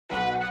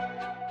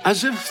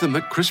As if the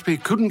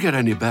McCrispy couldn't get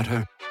any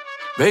better,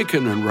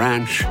 Bacon and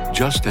Ranch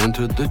just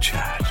entered the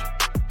chat.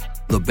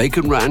 The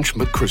Bacon Ranch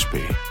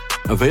McCrispy,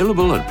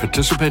 available at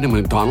participating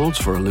McDonald's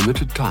for a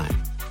limited time.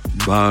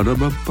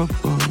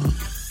 Ba-da-ba-ba-ba.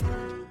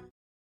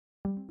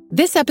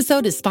 This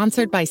episode is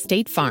sponsored by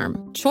State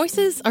Farm.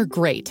 Choices are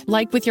great.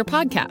 Like with your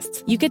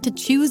podcasts, you get to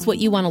choose what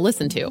you want to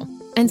listen to.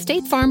 And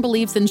State Farm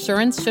believes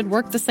insurance should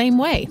work the same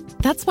way.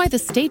 That's why the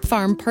State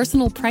Farm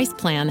Personal Price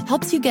Plan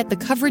helps you get the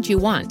coverage you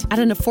want at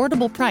an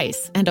affordable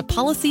price and a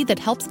policy that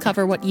helps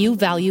cover what you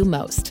value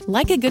most.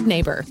 Like a good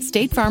neighbor,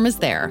 State Farm is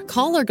there.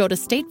 Call or go to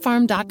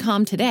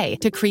statefarm.com today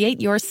to create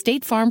your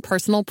State Farm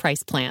Personal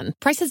Price Plan.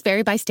 Prices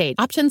vary by state.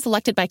 Options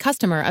selected by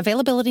customer.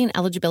 Availability and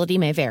eligibility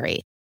may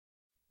vary.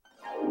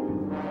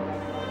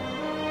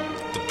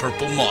 The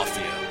Purple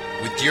Mafia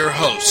with your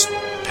host,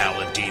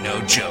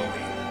 Paladino Joey.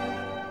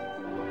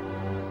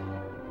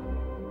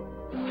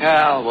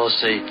 Well, we'll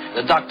see.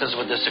 The doctors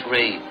would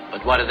disagree,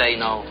 but what do they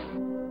know?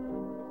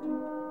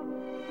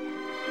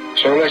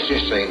 So let's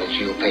just say that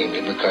you'll pay me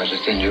because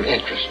it's in your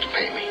interest to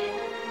pay me.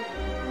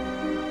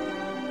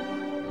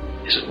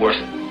 Is it worth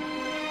it?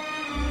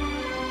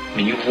 I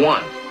mean, you've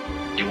won.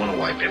 Do you want to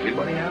wipe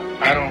everybody out?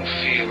 I don't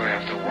feel I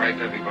have to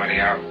wipe everybody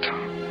out,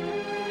 Tom.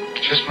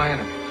 Just my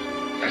enemies.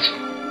 That's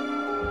all.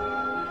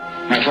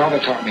 My father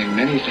taught me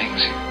many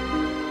things.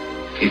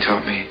 He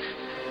taught me,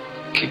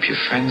 keep your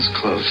friends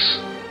close,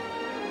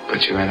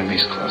 but your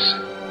enemies closer.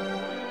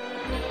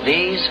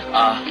 These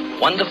are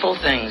wonderful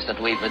things that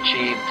we've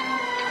achieved,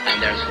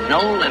 and there's no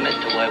limit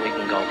to where we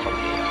can go from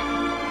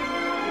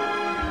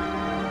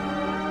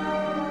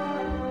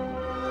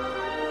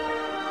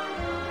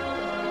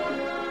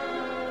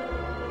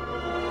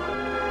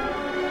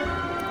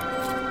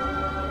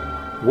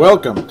here.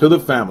 Welcome to the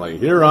family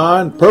here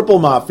on Purple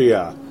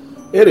Mafia.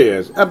 It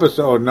is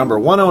episode number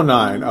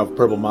 109 of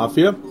Purple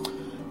Mafia,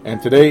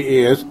 and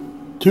today is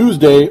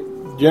Tuesday,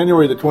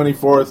 January the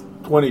 24th,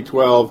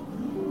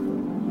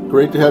 2012.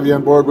 Great to have you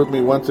on board with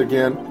me once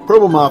again.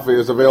 Purple Mafia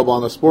is available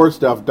on the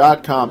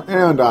sportstuff.com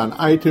and on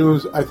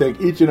iTunes. I thank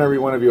each and every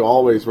one of you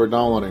always for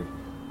downloading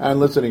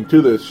and listening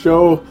to this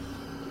show.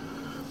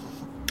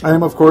 I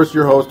am, of course,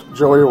 your host,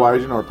 Joey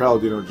Wygen, or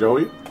Paladino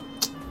Joey.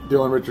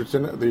 Dylan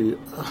Richardson, the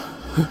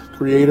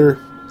creator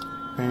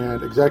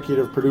and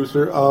executive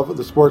producer of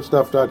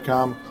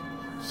thesportstuff.com,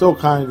 so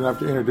kind enough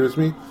to introduce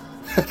me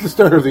at the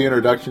start of the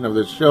introduction of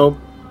this show.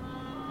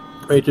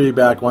 Great to be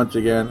back once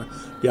again,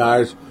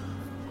 guys.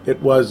 It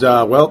was,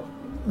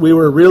 we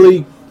were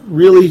really,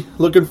 really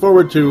looking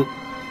forward to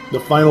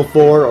the Final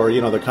Four, or,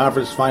 the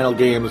conference final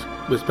games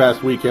this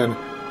past weekend,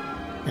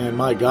 and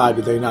my God,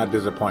 did they not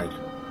disappoint.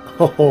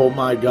 Oh,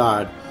 my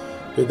God,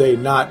 did they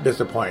not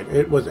disappoint.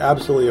 It was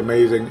absolutely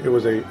amazing. It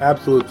was an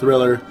absolute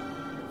thriller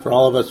for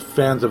all of us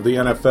fans of the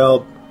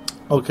NFL.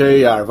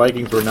 Okay, our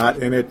Vikings were not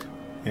in it,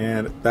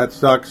 and that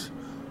sucks.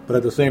 But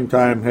at the same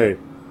time, hey,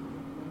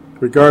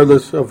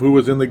 regardless of who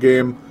was in the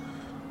game,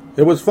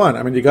 it was fun.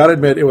 I mean, you got to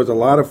admit, it was a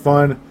lot of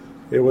fun.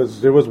 It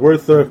was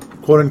worth the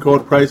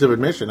quote-unquote price of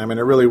admission. I mean,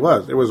 it really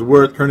was. It was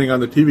worth turning on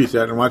the TV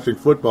set and watching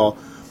football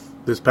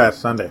this past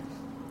Sunday.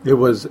 It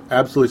was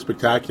absolutely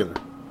spectacular.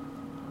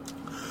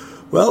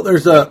 Well,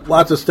 there's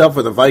lots of stuff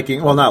with the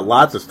Vikings. Well, not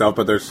lots of stuff,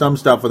 but there's some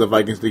stuff with the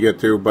Vikings to get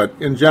to. But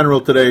in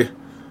general today,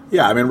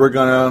 we're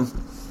going to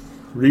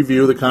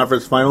review the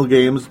conference final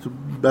games to the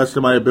best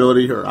of my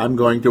ability, or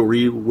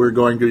we're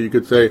going to, you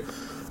could say.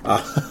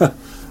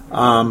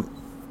 And,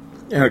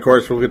 of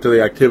course, we'll get to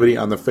the activity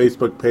on the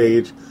Facebook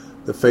page.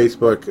 The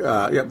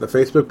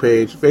Facebook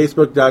page,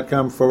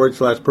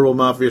 facebook.com/Purple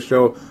Mafia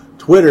Show,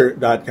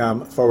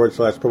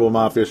 twitter.com/Purple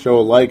Mafia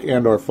Show. Like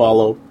and or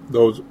follow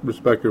those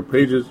respective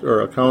pages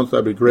or accounts.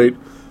 That'd be great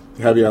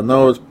to have you on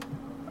those.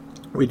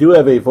 We do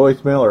have a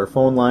voicemail or a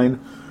phone line,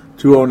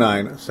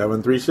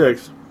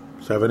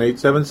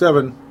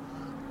 209-736-7877.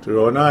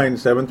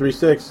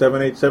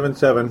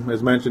 209-736-7877.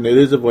 As mentioned, it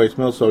is a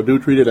voicemail, so do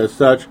treat it as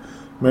such.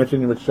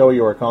 Mention which show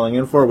you are calling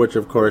in for, which,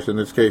 of course, in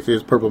this case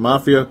is Purple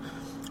Mafia.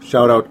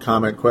 Shout out,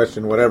 comment,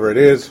 question, whatever it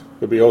is.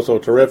 Would be also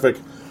terrific.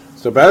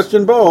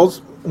 Sebastian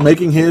Bowles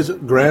making his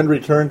grand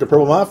return to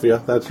Purple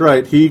Mafia. That's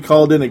right. He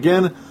called in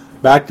again,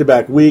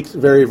 back-to-back weeks.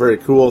 Very, very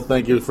cool.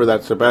 Thank you for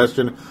that,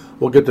 Sebastian.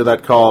 We'll get to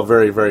that call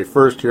very, very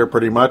first here,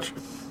 pretty much.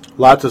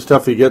 Lots of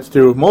stuff he gets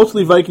to,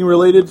 mostly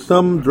Viking-related,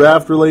 some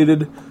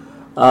draft-related,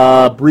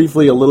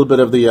 briefly a little bit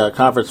of the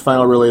conference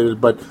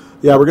final-related, but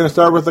yeah, we're going to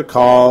start with the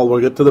call.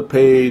 We'll get to the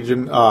page,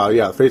 and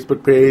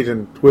Facebook page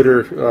and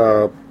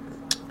Twitter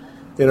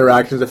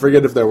interactions. I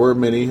forget if there were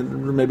many,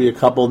 maybe a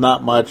couple,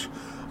 not much.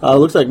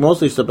 Looks like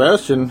mostly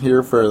Sebastian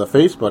here for the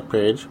Facebook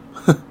page.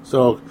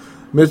 So,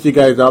 missed you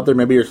guys out there.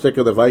 Maybe you're sick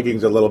of the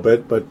Vikings a little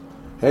bit, but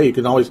hey, you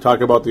can always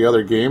talk about the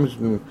other games.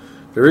 And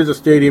there is a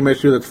stadium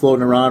issue that's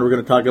floating around. We're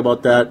going to talk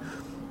about that.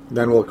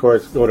 Then we'll, of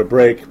course, go to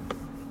break.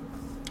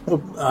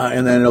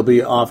 And then it'll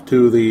be off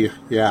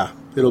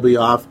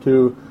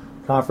to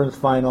conference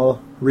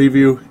final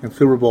review and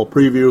Super Bowl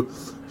preview.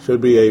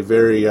 Should be a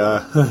very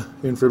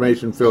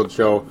information-filled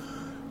show.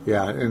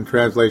 Yeah, in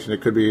translation,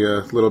 it could be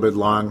a little bit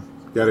long.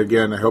 Yet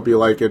again, I hope you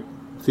like it.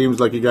 seems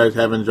like you guys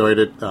have enjoyed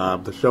it.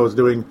 The show is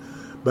doing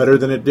better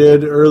than it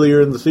did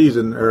earlier in the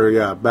season,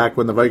 back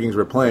when the Vikings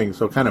were playing.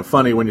 So kind of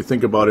funny when you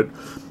think about it.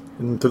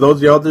 And to those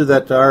of you out there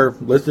that are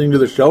listening to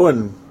the show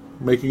and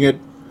making it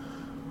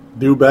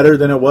do better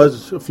than it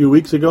was a few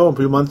weeks ago, a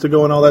few months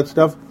ago, and all that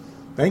stuff,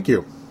 thank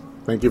you.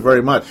 Thank you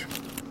very much.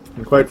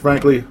 And quite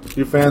frankly,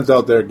 you fans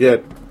out there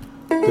get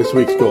this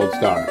week's Gold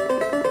Star.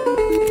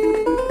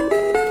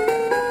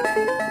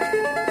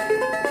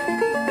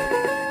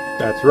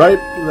 That's right.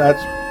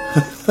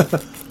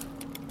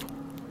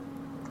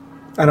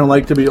 I don't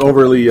like to be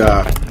overly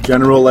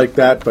general like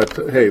that, but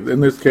hey, in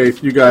this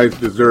case, you guys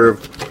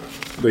deserve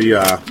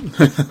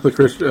the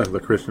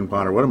Christian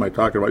Ponder. What am I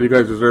talking about? You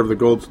guys deserve the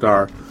Gold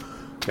Star.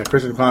 Yeah,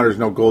 Christian Ponder is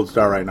no Gold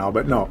Star right now,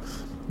 but no,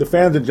 the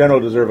fans in general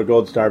deserve a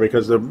Gold Star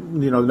because the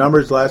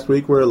numbers last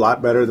week were a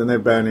lot better than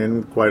they've been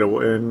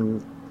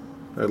in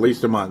at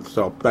least a month.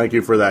 So thank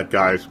you for that,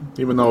 guys.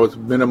 Even though it's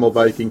minimal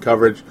Viking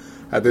coverage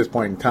at this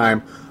point in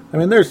time. I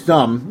mean, there's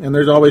and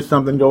there's always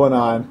something going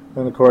on.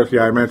 And, of course,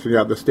 I mentioned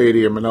the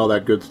stadium and all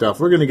that good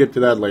stuff. We're going to get to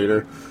that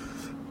later.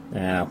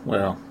 Yeah,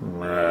 well,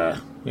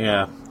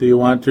 yeah. Do you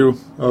want to?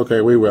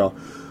 Okay, we will.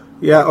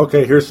 Yeah,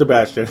 okay, here's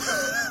Sebastian.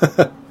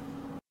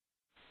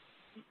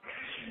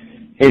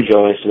 Hey,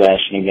 Joey,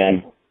 Sebastian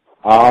again.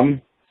 I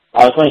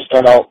was going to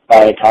start out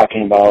by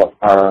talking about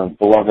our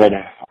beloved,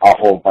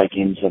 awful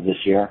Vikings of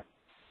this year.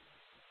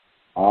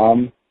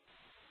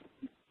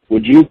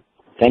 Would you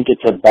think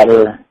it's a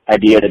better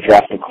idea to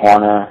draft a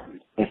corner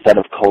instead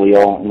of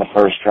Khalil in the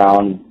first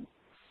round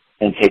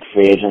and take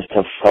free agents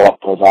to fill up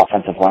those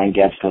offensive line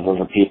gaps because those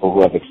are people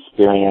who have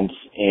experience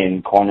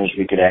in corners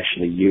we could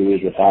actually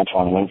use with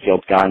Antoine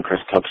Winfield gone. Chris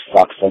Cook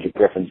sucks. Cedric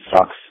Griffin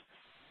sucks.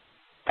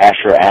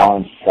 Asher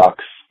Allen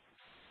sucks.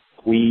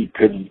 We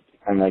could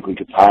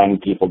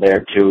find people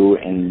there too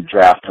and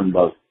draft them,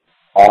 but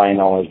all I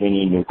know is we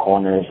need new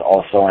corners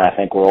also, and I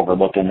think we're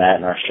overlooking that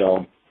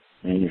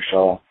in your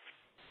show.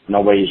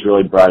 Nobody's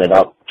really brought it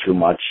up too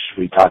much.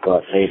 We talk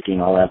about safety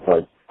and all that,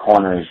 but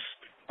corners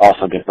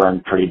also get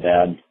burned pretty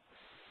bad.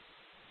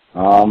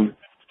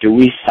 Do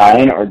we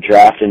sign or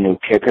draft a new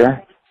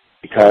kicker?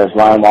 Because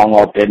Ryan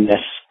Longwell did miss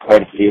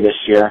quite a few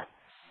this year,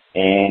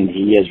 and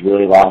he has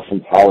really lost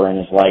some power in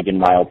his leg, in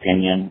my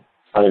opinion.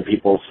 Other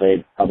people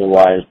say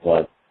otherwise,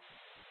 but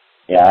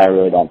yeah, I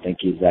really don't think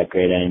he's that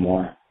great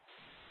anymore.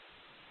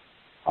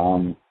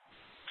 Let's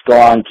go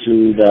on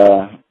to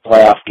the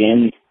playoff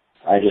game.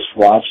 I just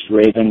watched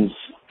Ravens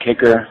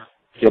kicker.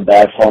 Feel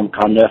bad for him.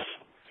 Cundiff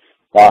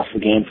lost the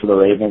game for the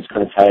Ravens.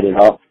 Could have tied it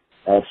up.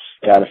 That's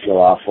got to feel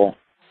awful.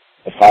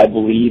 If I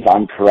believe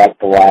I'm correct,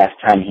 the last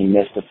time he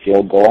missed a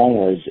field goal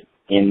was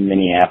in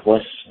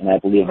Minneapolis, and I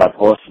believe I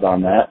posted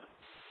on that.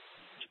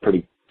 It's a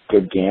pretty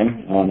good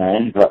game on that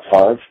end. Brett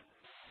Favre.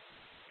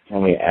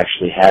 And we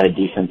actually had a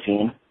decent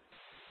team.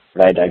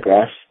 But I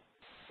digress.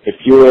 If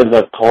you were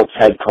the Colts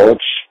head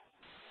coach,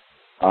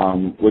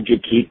 would you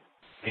keep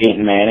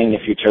Peyton Manning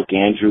if you took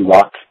Andrew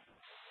Luck?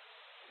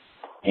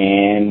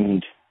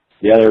 And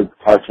the other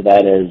part to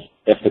that is,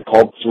 if the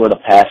Colts were to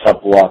pass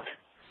up Luck,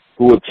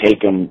 who would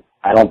take him?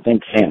 I don't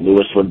think St.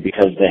 Louis would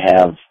because they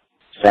have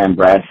Sam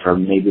Bradford.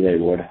 Maybe they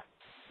would.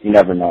 You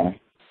never know.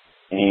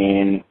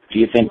 And do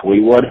you think we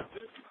would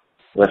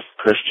with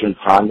Christian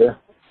Ponder?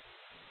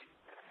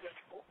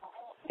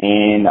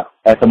 And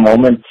at the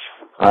moment,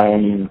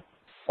 I'm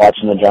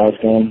watching the Giants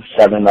game,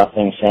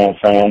 7-0 San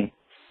Fran,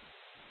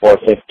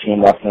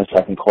 4:15 left in the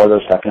second quarter,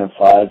 2nd and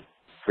 5.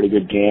 Pretty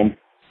good game.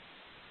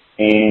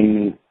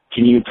 And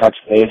can you touch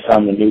base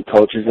on the new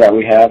coaches that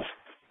we have?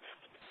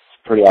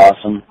 It's pretty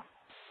awesome.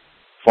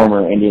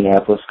 Former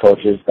Indianapolis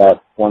coaches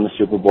that won the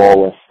Super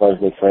Bowl with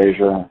Leslie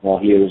Frazier while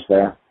he was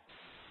there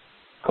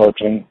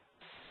coaching.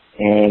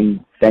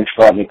 And thanks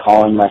for letting me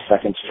call in my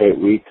second straight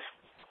week.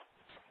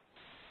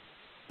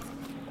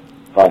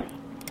 Bye.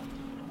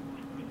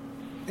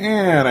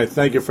 And I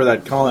thank you for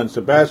that call in,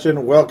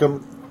 Sebastian.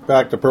 Welcome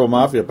back to Pearl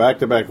Mafia.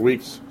 Back-to-back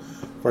weeks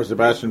for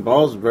Sebastian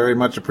Balls. Very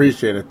much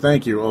appreciated.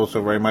 Thank you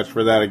also very much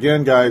for that.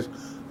 Again, guys,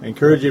 I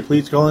encourage you,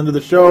 please call into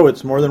the show.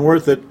 It's more than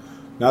worth it.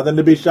 Nothing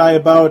to be shy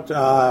about.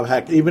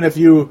 Heck, even if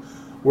you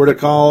were to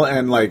call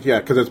and,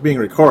 because it's being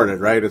recorded,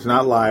 right? It's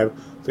not live.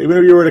 So even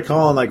if you were to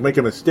call and, make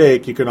a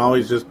mistake, you can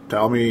always just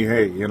tell me,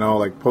 hey,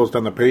 post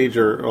on the page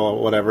or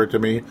whatever to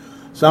me.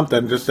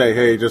 Something, just say,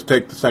 hey, just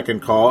take the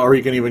second call. Or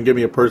you can even give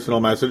me a personal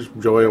message,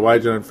 Joey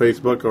Wygen on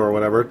Facebook or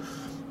whatever.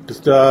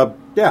 Just,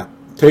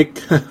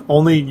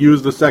 only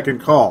use the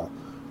second call.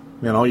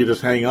 You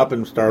just hang up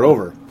and start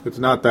over. It's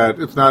not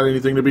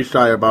anything to be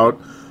shy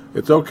about.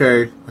 It's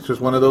okay. It's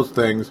just one of those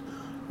things.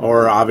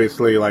 Or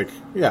obviously,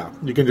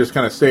 you can just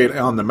kind of say it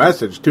on the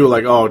message, too.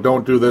 Oh,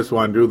 don't do this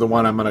one. Do the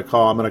one I'm going to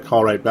call. I'm going to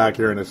call right back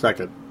here in a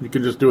second. You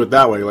can just do it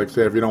that way.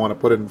 Say, if you don't want to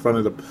put it in front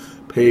of the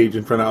page,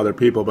 in front of other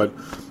people. But,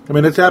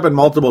 it's happened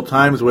multiple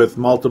times with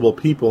multiple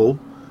people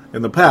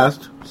in the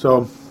past.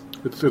 So,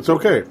 it's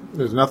okay.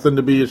 There's nothing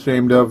to be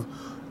ashamed of.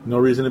 No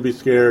reason to be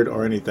scared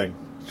or anything.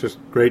 It's just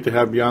great to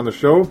have you on the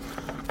show.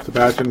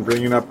 Sebastian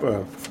bringing up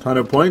a ton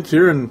of points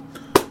here. And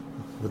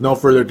with no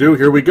further ado,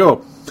 here we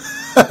go.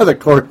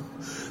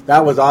 That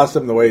That was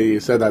awesome the way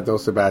you said that, though,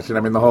 Sebastian. I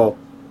mean, the whole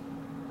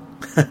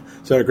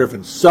Sarah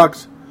Griffin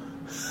sucks,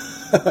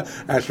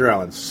 Asher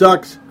Allen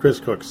sucks, Chris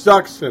Cook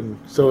sucks, and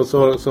so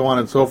on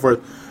and so forth.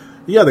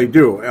 Yeah, they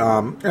do.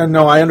 And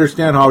no, I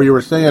understand how you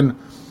were saying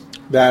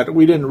that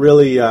we didn't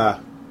really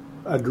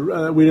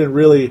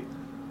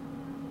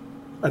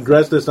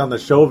address this on the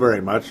show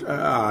very much.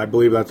 I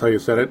believe that's how you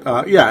said it.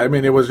 Yeah, I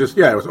mean, it was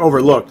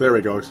overlooked. There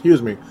we go.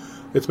 Excuse me.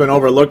 It's been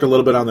overlooked a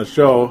little bit on the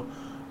show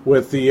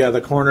with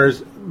the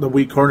corners, the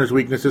weak corners,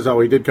 weaknesses. How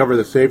we did cover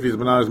the safeties,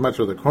 but not as much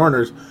with the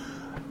corners.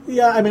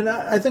 Yeah, I mean,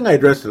 I think I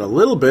addressed it a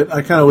little bit.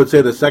 I kind of would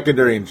say the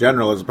secondary in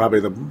general is probably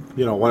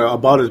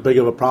about as big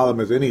of a problem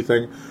as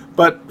anything.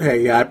 But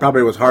hey, yeah, it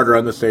probably was harder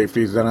on the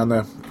safeties than on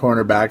the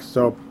cornerbacks.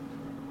 So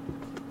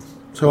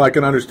I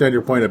can understand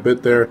your point a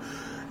bit there.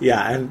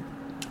 Yeah, and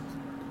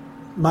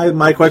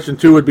my question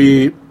too would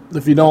be,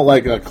 if you don't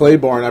like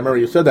Claiborne, I remember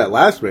you said that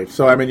last week.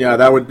 So I mean, yeah,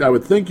 I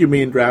would think you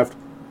mean draft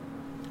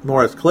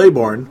Morris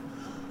Claiborne,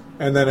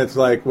 and then it's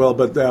like, well,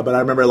 but I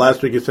remember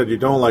last week you said you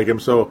don't like him.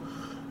 So,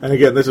 and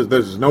again, this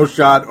is no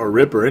shot or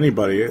rip or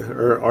anybody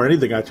or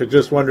anything. I'm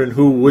just wondering,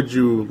 who would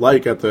you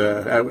like at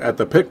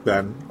the pick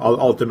then?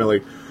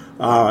 Ultimately,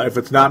 if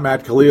it's not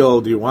Matt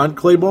Khalil, do you want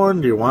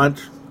Claiborne? Do you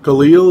want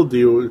Khalil?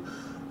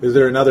 Is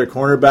there another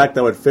cornerback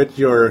that would fit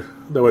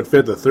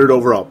the third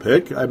overall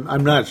pick?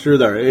 I'm not sure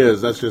there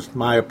is. That's just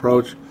my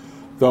approach.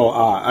 Though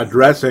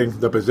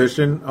addressing the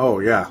position, oh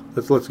yeah,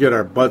 let's get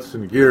our butts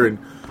in gear and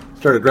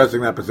start addressing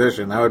that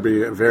position. That would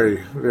be very,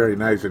 very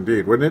nice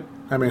indeed, wouldn't it?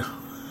 I mean,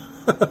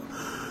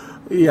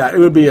 yeah, it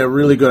would be a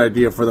really good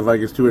idea for the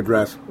Vikings to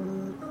address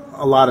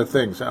a lot of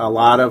things. A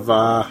lot of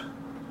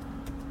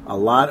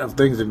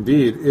things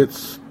indeed.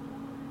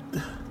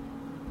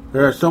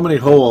 There are so many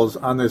holes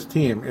on this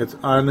team. It's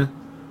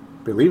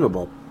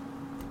unbelievable.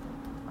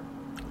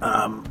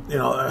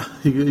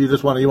 You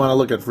just want to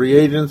look at free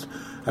agents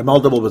at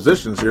multiple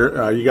positions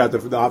here. You got the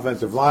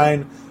offensive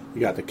line,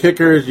 you got the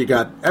kickers, you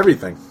got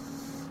everything.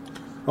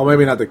 Well,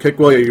 maybe not the kick.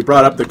 Well, yeah, you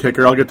brought up the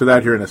kicker. I'll get to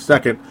that here in a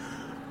second.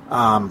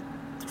 In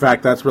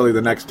fact, that's really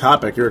the next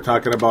topic. You were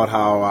talking about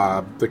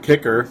how the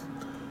kicker,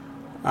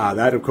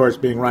 that of course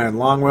being Ryan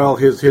Longwell,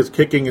 his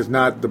kicking is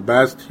not the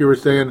best. You were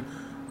saying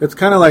it's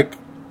kind of like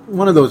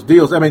one of those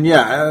deals. I mean,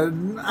 yeah,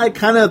 I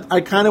kind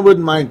of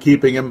wouldn't mind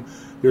keeping him.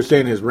 You're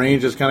saying his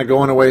range is kind of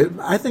going away.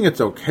 I think it's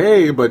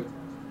okay, but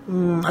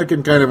I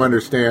can kind of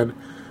understand.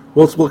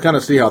 We'll kind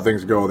of see how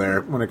things go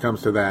there when it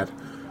comes to that.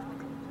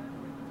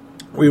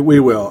 We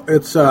will.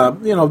 It's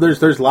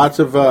there's lots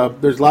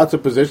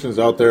of positions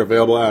out there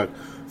available.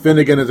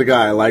 Finnegan is a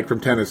guy I like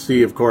from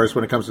Tennessee, of course.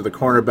 When it comes to the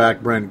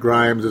cornerback, Brent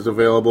Grimes is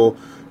available.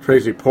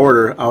 Tracy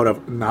Porter out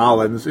of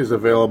Nolens is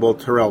available.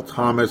 Terrell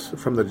Thomas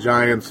from the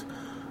Giants,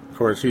 of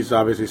course, he's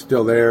obviously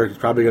still there. He's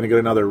probably going to get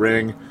another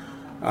ring.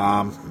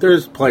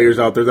 There's players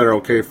out there that are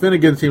okay.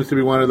 Finnegan seems to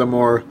be one of the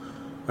more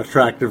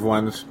attractive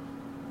ones.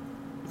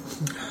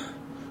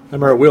 I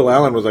remember Will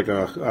Allen was like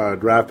a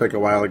draft pick a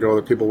while ago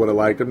that people would have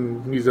liked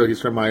him. He's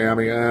from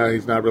Miami.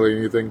 He's not really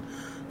anything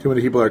too many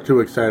people are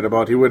too excited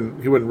about. He wouldn't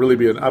really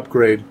be an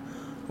upgrade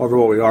over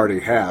what we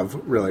already have,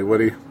 really,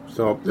 would he?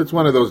 So it's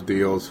one of those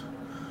deals.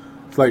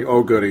 It's like,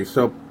 oh goody.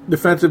 So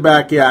defensive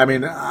back, yeah, I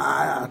mean,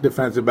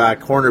 defensive back,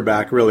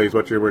 cornerback really is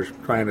what you were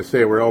trying to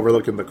say. We're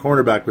overlooking the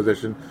cornerback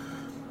position.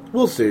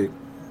 We'll see.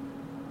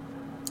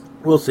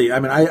 I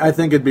mean, I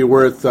think it'd be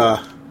worth.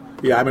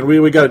 Yeah, I mean,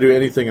 we got to do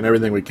anything and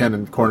everything we can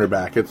in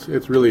cornerback.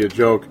 It's really a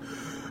joke.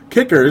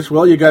 Kickers,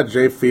 well, you got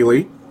Jay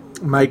Feely,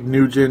 Mike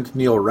Nugent,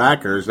 Neil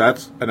Rackers.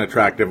 That's an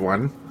attractive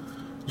one.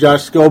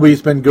 Josh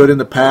Scobie's been good in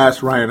the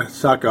past. Ryan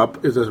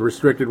Suckup is a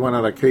restricted one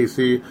out of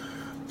KC.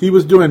 He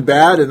was doing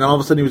bad, and all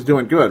of a sudden he was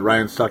doing good.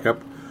 Ryan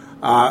Suckup.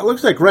 It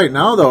looks like right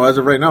now, though, as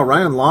of right now,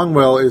 Ryan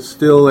Longwell is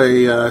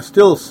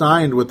still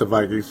signed with the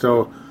Vikings.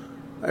 So,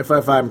 if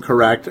I'm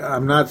correct,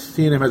 I'm not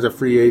seeing him as a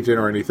free agent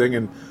or anything,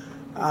 and.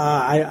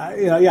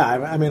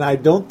 I mean, I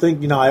don't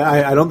think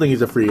I don't think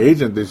he's a free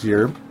agent this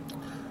year.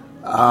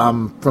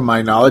 From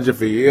my knowledge, if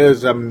he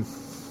is,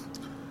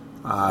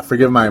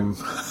 forgive my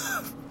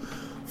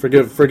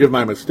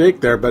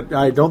mistake there, but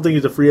I don't think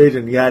he's a free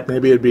agent yet.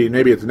 Maybe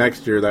it's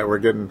next year that we're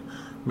getting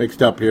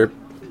mixed up here.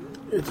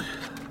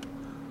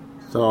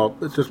 So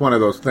it's just one of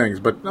those things.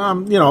 But hey,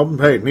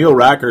 Neil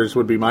Rackers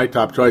would be my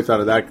top choice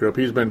out of that group.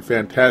 He's been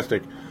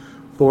fantastic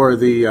for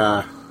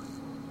the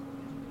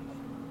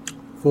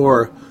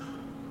so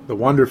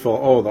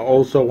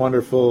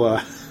wonderful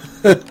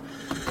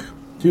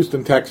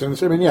Houston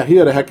Texans. I mean, yeah, he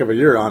had a heck of a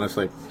year,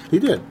 honestly. He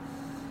did.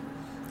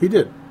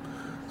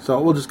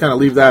 So we'll just kind of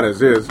leave that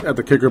as is at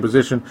the kicker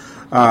position.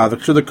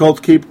 Should the Colts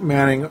keep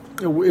Manning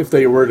if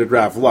they were to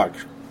draft Luck?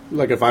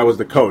 Like if I was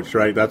the coach,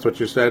 right? That's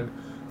what you said?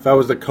 If I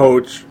was the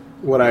coach,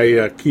 would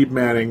I keep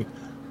Manning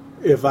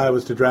if I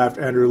was to draft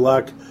Andrew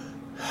Luck?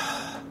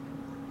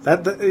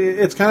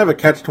 It's kind of a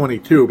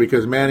catch-22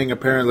 because Manning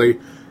apparently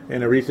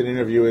in a recent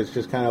interview is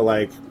just kind of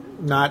like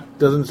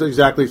doesn't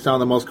exactly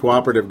sound the most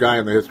cooperative guy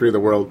in the history of the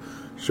world.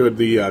 Should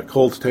the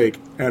Colts take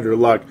Andrew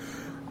Luck?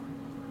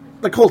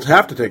 The Colts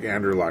have to take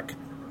Andrew Luck.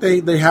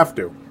 They have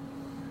to.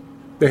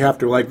 they have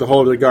to, like, the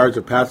whole regards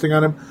of passing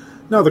on him.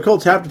 No, the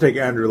Colts have to take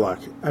Andrew Luck.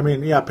 I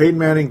mean, yeah, Peyton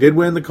Manning did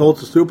win the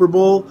Colts a Super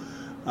Bowl,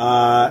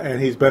 and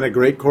he's been a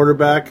great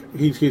quarterback.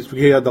 He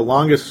had the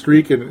longest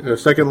streak,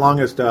 second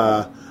longest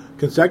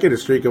consecutive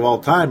streak of all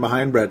time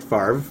behind Brett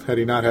Favre. Had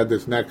he not had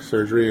this neck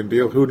surgery and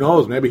deal, who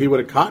knows? Maybe he would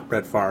have caught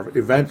Brett Favre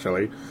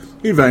eventually,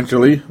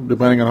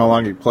 depending on how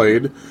long he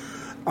played.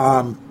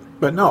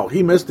 But no,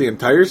 he missed the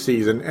entire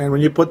season. And when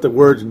you put the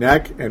words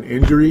neck and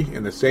injury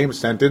in the same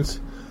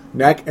sentence,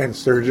 neck and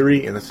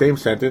surgery in the same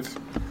sentence,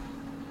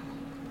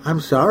 I'm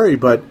sorry,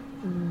 but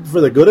for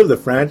the good of the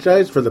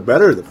franchise, for the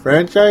better of the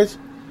franchise,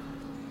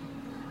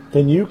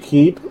 can you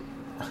keep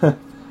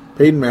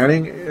Peyton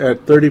Manning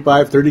at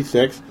 35,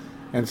 36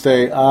 and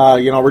say,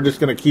 we're just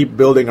going to keep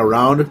building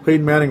around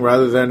Peyton Manning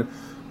rather than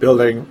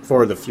building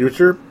for the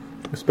future,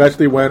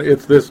 especially when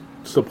it's this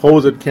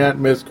supposed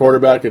can't-miss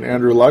quarterback in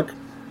Andrew Luck?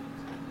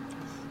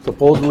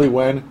 Supposedly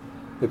when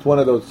it's one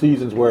of those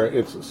seasons where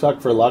it's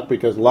suck for luck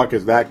because Luck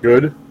is that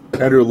good.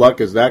 Andrew Luck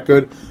is that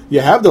good.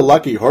 You have the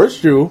lucky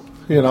horseshoe,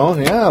 the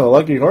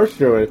lucky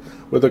horseshoe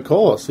with the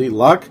Colts. See,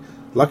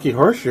 lucky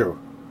horseshoe.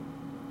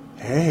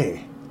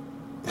 Hey,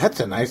 that's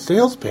a nice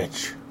sales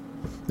pitch.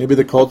 Maybe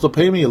the Colts will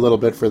pay me a little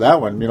bit for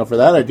that one, for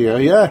that idea.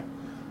 Yeah,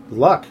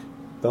 Luck,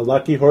 the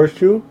lucky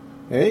horseshoe.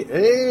 Hey,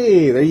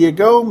 there you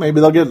go.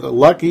 Maybe they'll get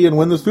lucky and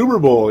win the Super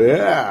Bowl.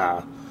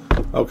 Yeah.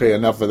 Okay,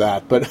 enough of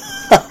that. But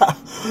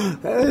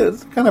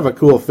it's kind of a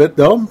cool fit,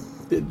 though.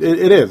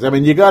 It is. I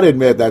mean, you got to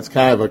admit that's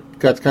kind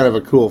of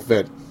a cool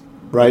fit,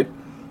 right?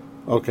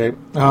 Okay.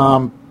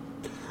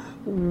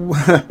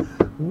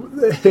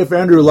 If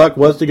Andrew Luck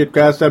was to get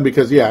cast on,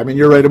 because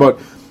you're right about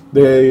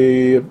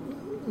the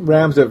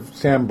Rams have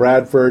Sam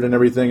Bradford and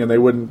everything, and they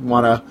wouldn't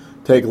want to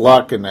take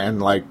Luck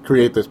and like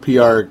create this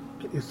PR,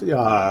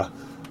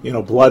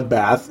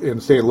 bloodbath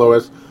in St.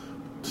 Louis.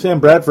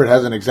 Sam Bradford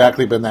hasn't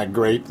exactly been that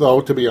great,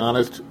 though, to be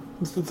honest.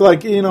 It's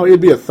like,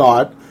 it'd be a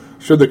thought.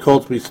 Should the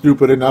Colts be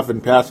stupid enough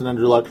in passing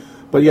Andrew Luck?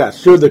 But yeah,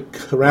 should the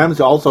Rams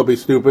also be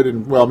stupid,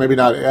 and well, maybe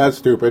not as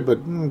stupid, but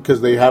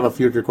because they have a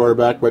future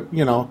quarterback, but,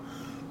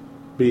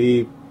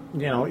 be,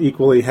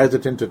 equally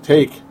hesitant to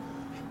take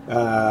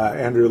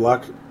Andrew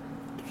Luck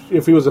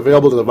if he was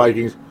available to the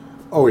Vikings.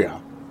 Oh, yeah.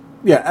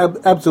 Yeah,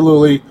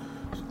 absolutely.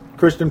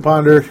 Christian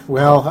Ponder,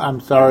 well,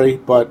 I'm sorry,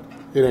 but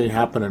it ain't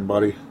happening,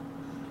 buddy.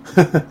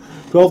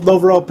 12th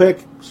overall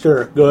pick,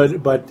 sure,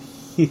 good, but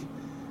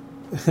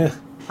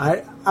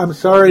I'm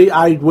sorry,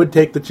 I would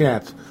take the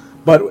chance.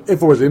 But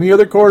if it was any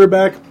other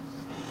quarterback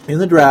in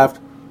the draft,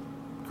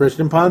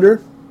 Christian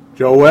Ponder,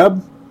 Joe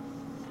Webb,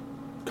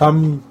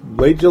 come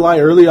late July,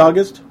 early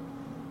August,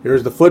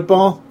 here's the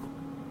football,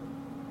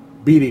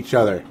 beat each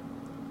other.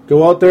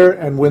 Go out there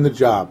and win the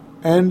job.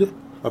 End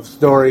of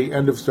story,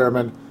 end of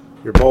sermon.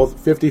 You're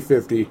both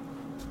 50-50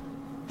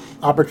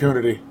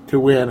 opportunity to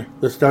win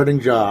the starting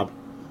job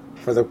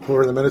for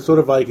the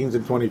Minnesota Vikings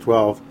in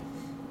 2012.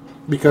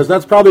 Because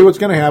that's probably what's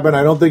going to happen.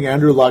 I don't think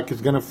Andrew Luck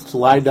is going to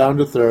slide down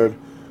to third.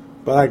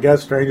 But I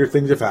guess stranger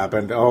things have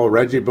happened. Oh,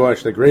 Reggie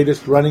Bush, the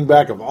greatest running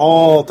back of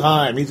all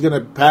time. He's going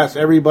to pass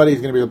everybody.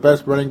 He's going to be the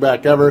best running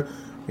back ever.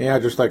 Yeah,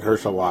 just like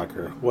Herschel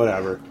Walker.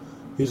 Whatever.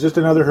 He's just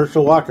another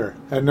Herschel Walker.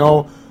 And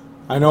no,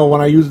 I know when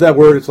I use that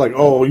word, it's like,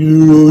 oh,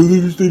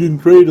 they didn't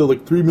trade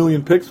like 3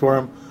 million picks for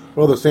him.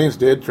 Well, the Saints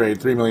did trade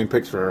 3 million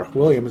picks for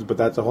Williams, but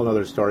that's a whole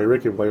other story,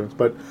 Ricky Williams.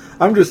 But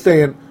I'm just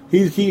saying,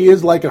 he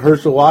is like a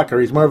Herschel Walker.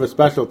 He's more of a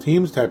special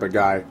teams type of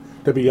guy,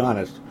 to be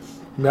honest.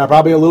 Yeah,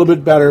 probably a little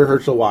bit better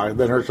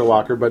than Herschel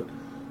Walker, but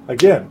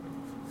again,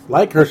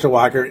 like Herschel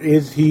Walker,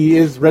 is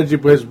Reggie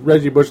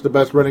Bush the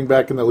best running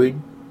back in the league?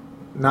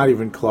 Not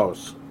even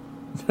close.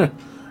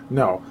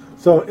 No.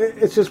 So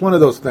it's just one of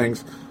those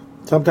things.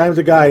 Sometimes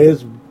a guy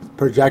is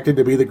projected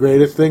to be the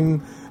greatest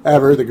thing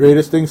ever, the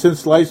greatest thing since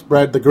sliced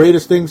bread, the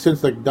greatest thing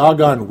since the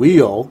doggone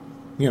wheel,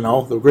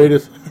 the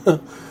greatest,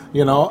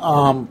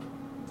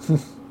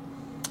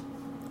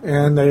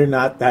 and they're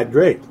not that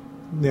great.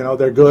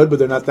 They're good, but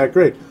they're not that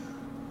great.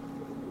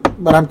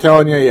 But I'm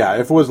telling you, yeah,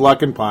 if it was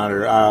Luck and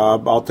Ponder,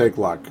 I'll take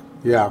Luck.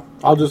 Yeah,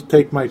 I'll just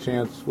take my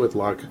chance with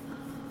Luck.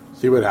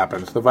 See what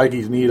happens. The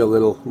Vikings need a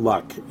little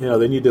luck.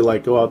 They need to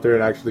go out there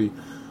and actually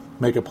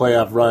make a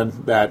playoff run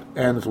that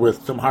ends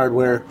with some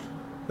hardware.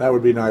 That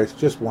would be nice,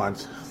 just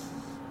once.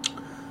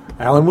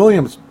 Alan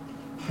Williams.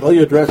 Well,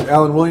 you address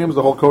Alan Williams,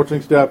 the whole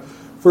coaching staff.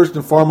 First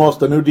and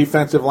foremost, the new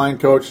defensive line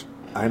coach.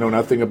 I know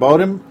nothing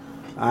about him.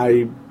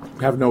 I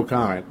have no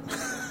comment.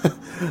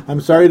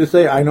 I'm sorry to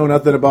say I know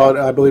nothing about,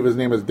 I believe his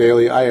name is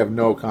Daly. I have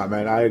no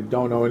comment. I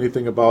don't know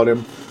anything about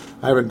him.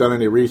 I haven't done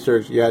any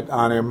research yet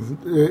on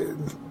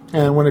him.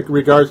 And when it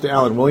regards to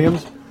Alan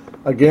Williams,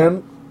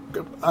 again,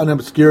 an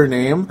obscure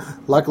name.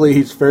 Luckily,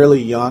 he's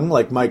fairly young,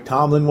 like Mike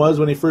Tomlin was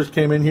when he first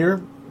came in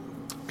here.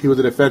 He was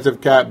a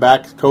defensive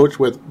backs coach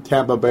with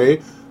Tampa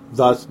Bay,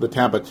 thus the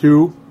Tampa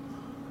 2.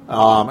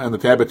 And the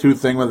Tampa 2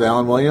 thing with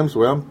Alan Williams,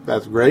 well,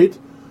 that's great.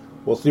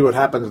 We'll see what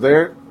happens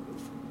there.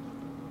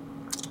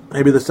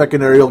 Maybe the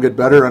secondary will get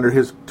better under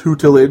his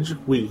tutelage,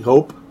 we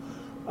hope.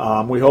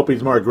 We hope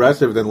he's more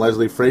aggressive than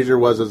Leslie Frazier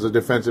was as a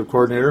defensive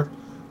coordinator.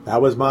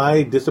 that was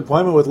my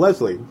disappointment with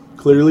Leslie.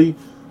 Clearly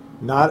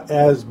not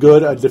as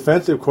good a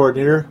defensive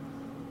coordinator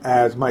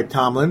as Mike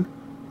Tomlin,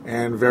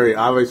 and very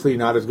obviously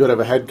not as good of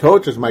a head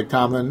coach as Mike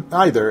Tomlin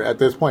either at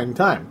this point in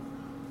time.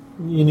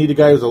 You need a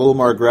guy who's a little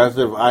more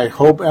aggressive. I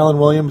hope Alan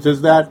Williams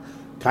is that.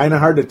 Kind of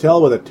hard to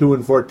tell with a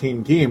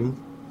 2-14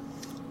 team.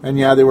 And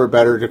yeah, they were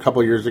better a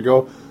couple years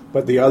ago.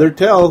 But the other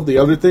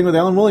thing with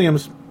Alan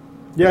Williams,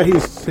 yeah,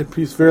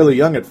 he's fairly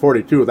young at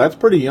 42. That's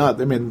pretty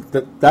young. I mean,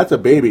 that's a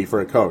baby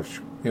for a coach.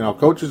 You know,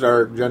 coaches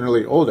are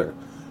generally older,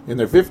 in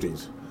their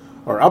 50s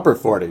or upper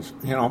 40s.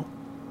 You know,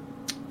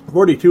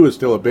 42 is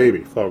still a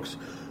baby, folks.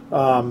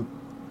 Alan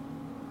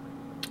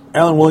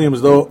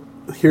Williams, though,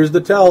 here's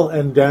the tell,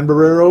 and Dan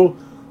Barrero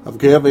of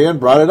KFAN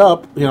brought it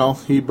up. You know,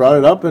 he brought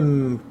it up,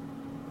 and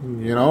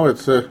you know,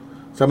 it's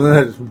something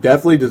that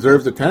definitely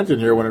deserves attention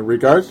here when it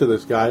regards to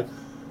this guy.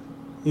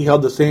 He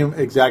held the same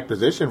exact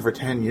position for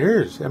 10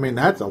 years. I mean,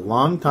 that's a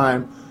long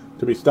time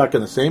to be stuck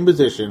in the same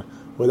position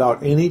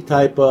without any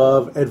type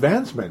of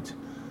advancement.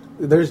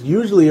 There's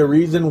usually a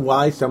reason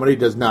why somebody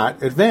does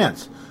not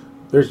advance.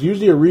 There's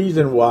usually a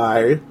reason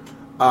why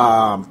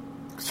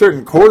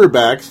certain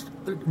quarterbacks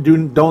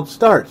don't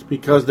start,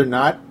 because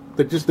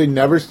they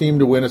never seem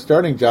to win a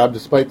starting job,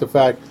 despite the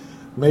fact,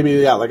 maybe,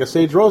 yeah, like a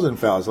Sage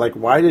Rosenfeld. It's like,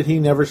 why did he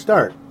never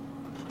start?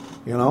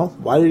 You know,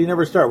 why did he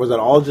never start? Was it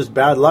all just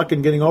bad luck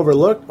and getting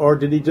overlooked, or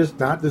did he just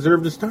not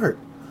deserve to start?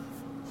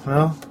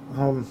 Well,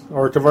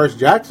 or Tavares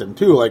Jackson,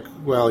 too. Like,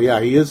 well, yeah,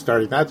 he is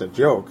starting. That's a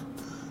joke.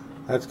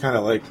 That's kind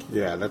of like,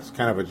 yeah, that's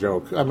kind of a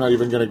joke. I'm not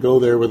even going to go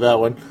there with that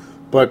one.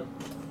 But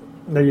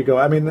there you go.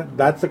 I mean,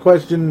 that's a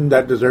question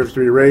that deserves to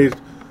be raised.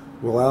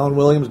 Will Alan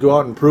Williams go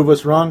out and prove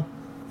us wrong?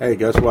 Hey,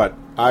 guess what?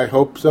 I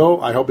hope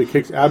so. I hope he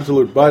kicks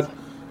absolute butt,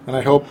 and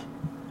I hope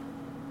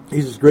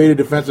he's as great a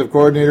defensive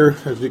coordinator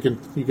as you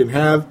can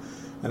have.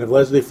 And if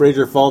Leslie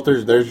Frazier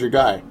falters, there's your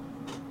guy.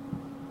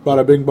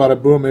 Bada bing, bada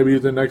boom. Maybe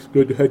he's the next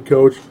good head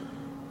coach.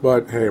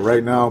 But hey,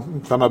 right now,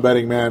 if I'm a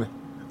betting man,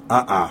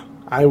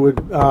 I would.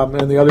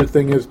 And the other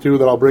thing is too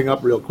that I'll bring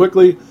up real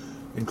quickly,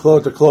 and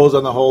close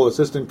on the whole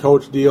assistant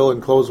coach deal,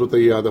 and close with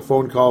the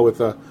phone call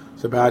with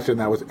Sebastian.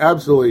 That was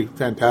absolutely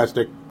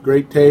fantastic.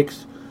 Great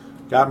takes,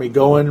 got me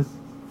going,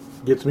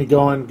 gets me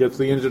going, gets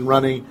the engine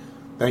running.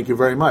 Thank you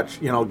very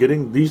much. You know,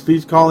 getting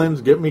these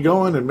call-ins get me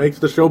going and makes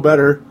the show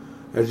better.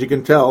 As you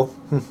can tell,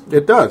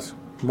 it does.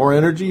 More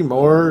energy,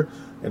 more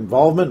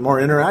involvement, more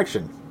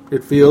interaction.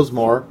 It feels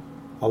more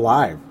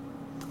alive.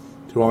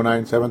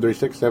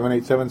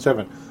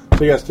 209-736-7877.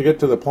 So yes, to get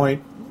to the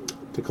point,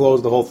 to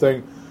close the whole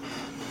thing,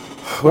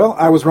 well,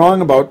 I was wrong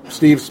about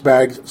Steve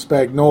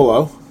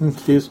Spagnuolo.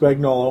 Steve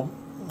Spagnuolo,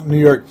 New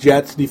York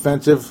Jets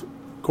defensive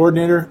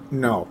coordinator?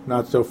 No,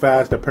 not so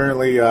fast.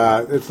 Apparently,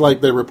 it's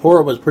like the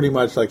report was pretty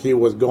much like he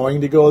was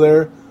going to go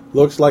there.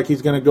 Looks like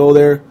he's going to go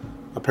there.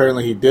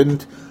 Apparently he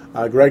didn't.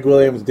 Greg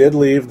Williams did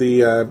leave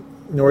the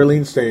New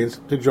Orleans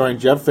Saints to join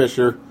Jeff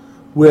Fisher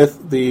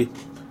with the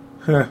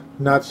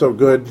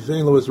not-so-good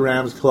St. Louis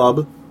Rams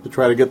club to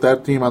try to get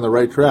that team on the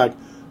right track.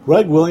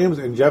 Greg Williams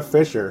and Jeff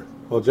Fisher.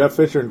 Well, Jeff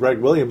Fisher and Greg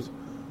Williams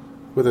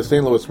with the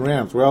St. Louis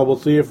Rams. Well, we'll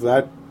see if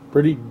that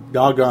pretty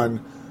doggone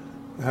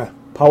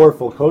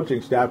powerful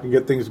coaching staff can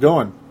get things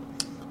going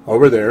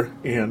over there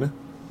in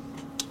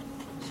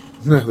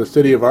the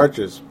city of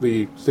Arches,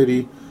 the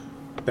city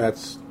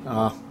that's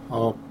kind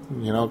of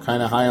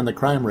high on the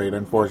crime rate,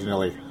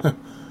 unfortunately.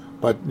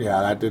 But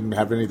yeah, that didn't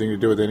have anything to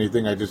do with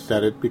anything. I just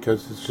said it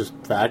because it's just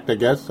fact, I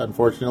guess,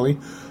 unfortunately.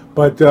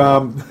 But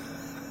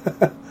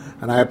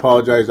and I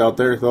apologize out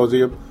there, those of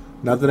you.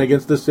 Nothing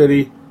against the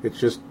city. It's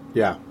just,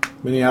 yeah,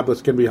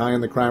 Minneapolis can be high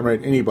on the crime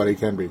rate. Anybody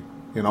can be.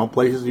 You know,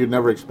 places you'd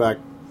never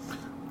expect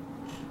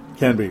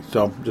can be.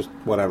 So, just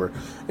whatever.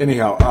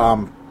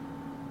 Anyhow,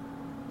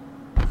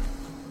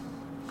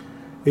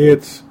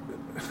 it's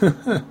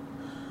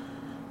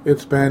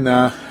it's been,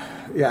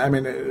 I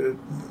mean,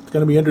 it's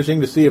going to be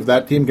interesting to see if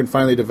that team can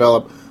finally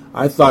develop.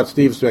 I thought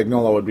Steve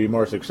Spagnuolo would be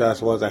more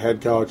successful as a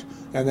head coach,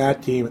 and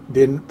that team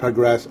didn't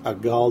progress a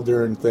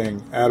gall-darn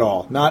thing at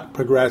all. Not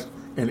progressed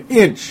an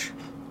inch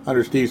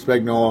under Steve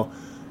Spagnuolo.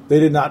 They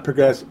did not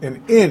progress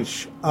an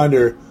inch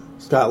under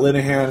Scott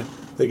Linehan.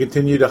 They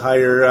continue to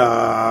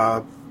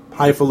hire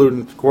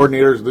highfalutin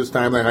coordinators. This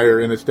time they hire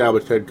an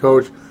established head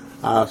coach.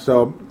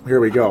 So here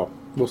we go.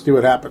 We'll see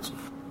what happens.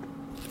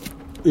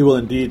 We will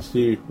indeed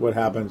see what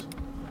happens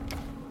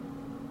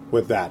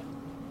with that.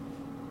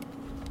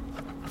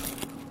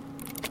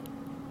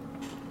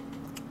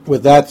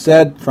 With that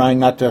said, trying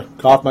not to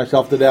cough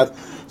myself to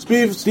death,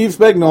 Steve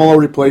Spagnuolo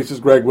replaces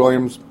Greg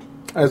Williams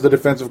as the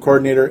defensive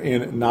coordinator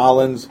in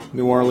Nolens,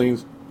 New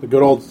Orleans. The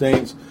good old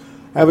Saints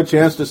have a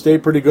chance to stay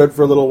pretty good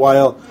for a little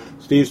while.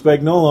 Steve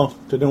Spagnuolo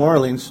to New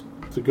Orleans.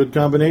 It's a good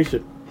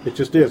combination. It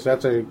just is.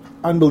 That's an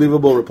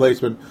unbelievable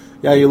replacement.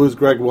 Yeah, you lose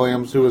Greg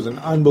Williams, who is an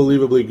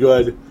unbelievably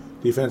good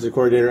defensive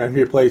coordinator, and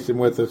you replace him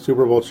with a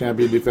Super Bowl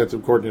champion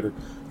defensive coordinator.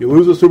 You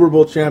lose a Super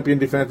Bowl champion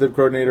defensive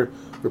coordinator,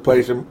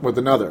 replace him with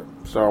another.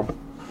 So,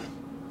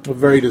 a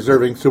very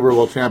deserving Super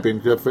Bowl champion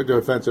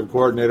defensive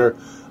coordinator.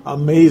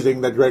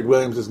 Amazing that Greg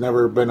Williams has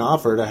never been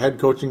offered a head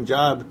coaching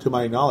job, to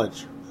my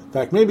knowledge. In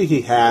fact, maybe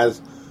he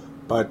has,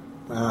 but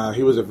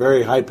he was a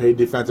very high-paid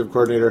defensive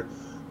coordinator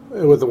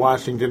with the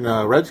Washington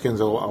Redskins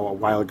a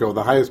while ago,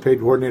 the highest-paid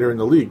coordinator in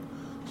the league.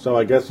 So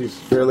I guess he's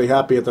fairly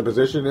happy at the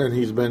position, and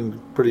he's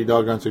been pretty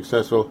doggone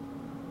successful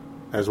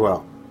as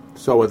well.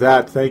 So with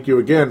that, thank you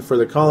again for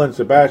the call-in,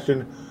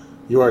 Sebastian.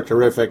 You are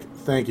terrific.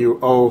 Thank you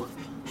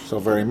so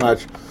very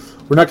much.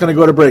 We're not going to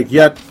go to break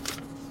yet.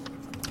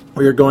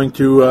 We are going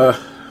to,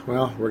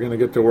 we're going to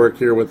get to work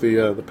here with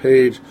the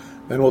page.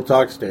 Then we'll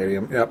talk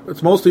stadium. Yep,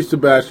 it's mostly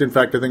Sebastian. In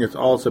fact, I think it's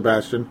all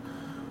Sebastian.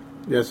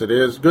 Yes, it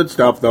is. Good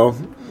stuff, though.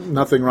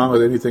 Nothing wrong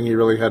with anything he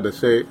really had to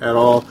say at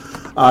all.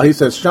 He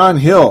says, Sean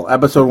Hill,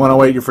 episode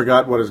 108, you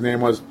forgot what his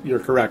name was. You're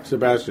correct,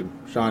 Sebastian.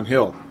 Sean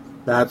Hill.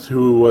 That's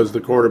who was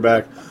the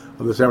quarterback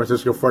of the San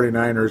Francisco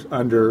 49ers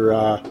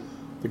under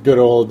the good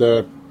old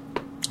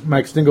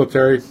Mike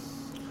Singletary,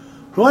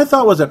 who I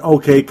thought was an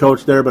okay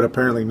coach there, but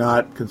apparently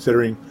not,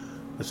 considering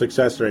the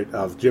success rate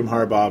of Jim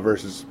Harbaugh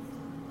versus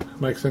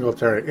Mike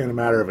Singletary in a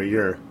matter of a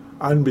year.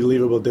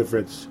 Unbelievable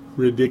difference.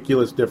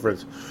 Ridiculous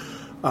difference.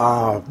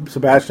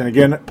 Sebastian,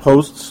 again,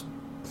 posts.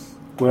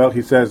 Well,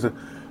 he says,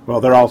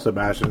 well, they're all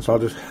Sebastian, so I'll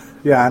just...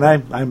 Yeah, and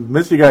I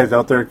miss you guys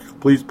out there.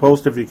 Please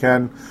post if you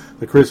can.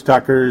 The Chris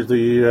Tuckers,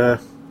 the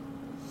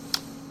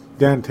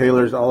Dan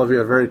Taylors, all of you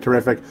are very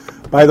terrific.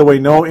 By the way,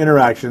 no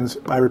interactions.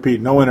 I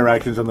repeat, no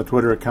interactions on the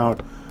Twitter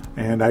account.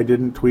 And I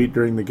didn't tweet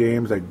during the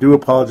games. I do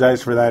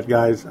apologize for that,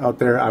 guys, out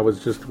there. I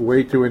was just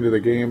way too into the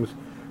games.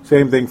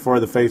 Same thing for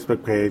the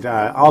Facebook page.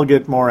 I'll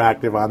get more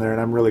active on there,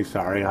 and I'm really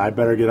sorry. I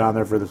better get on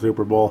there for the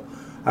Super Bowl.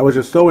 I was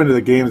just so into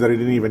the games that I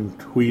didn't even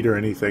tweet or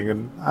anything,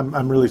 and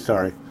I'm really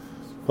sorry.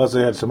 Plus,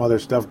 I had some other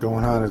stuff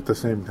going on at the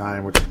same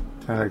time, which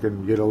kind of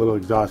can get a little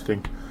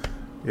exhausting.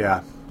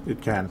 Yeah,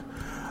 it can.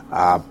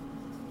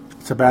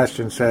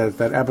 Sebastian says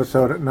that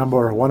episode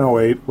number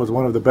 108 was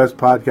one of the best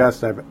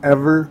podcasts I've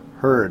ever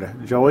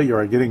heard. Joey, you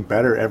are getting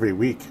better every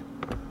week.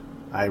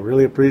 I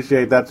really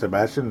appreciate that,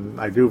 Sebastian.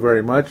 I do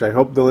very much. I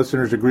hope the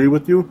listeners agree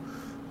with you.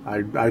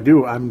 I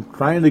do. I'm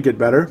trying to get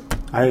better.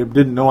 I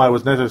didn't know I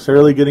was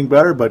necessarily getting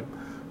better, but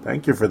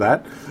thank you for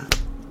that.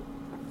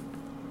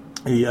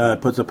 He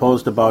puts a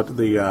post about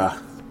the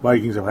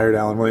Vikings have hired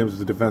Alan Williams as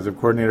the defensive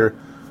coordinator.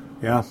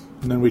 Yeah,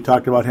 and then we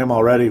talked about him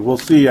already. We'll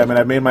see. I mean,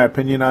 I've made my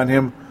opinion on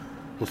him.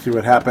 We'll see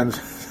what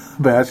happens.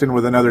 Sebastian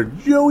with another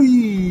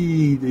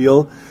Joey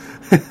deal.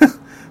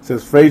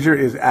 Says Frazier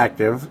is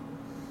active.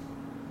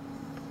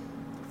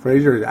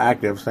 Frazier is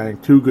active, signing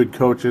 2 good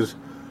coaches.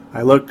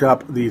 I looked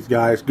up these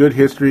guys. Good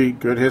history,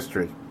 good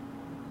history.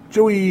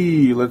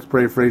 Joey, let's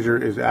pray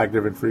Frazier is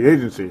active in free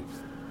agency.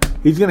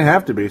 He's going to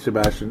have to be,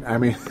 Sebastian. I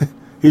mean,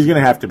 he's going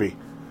to have to be.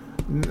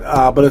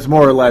 But it's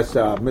more or less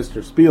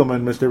Mr.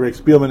 Spielman. Mr. Rick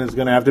Spielman is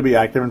going to have to be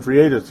active in free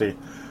agency.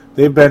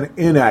 They've been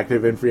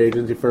inactive in free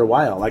agency for a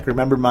while. Like,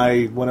 remember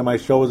one of my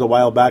shows a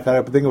while back,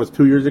 I think it was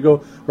 2 years ago,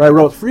 where I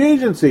wrote free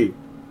agency.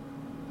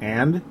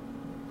 And,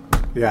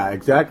 yeah,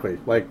 exactly.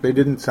 Like, they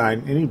didn't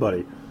sign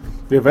anybody.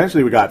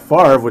 Eventually we got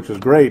Favre, which was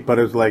great, but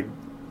it was like,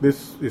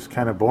 this is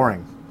kind of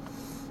boring.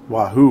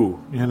 Wahoo,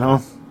 you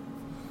know?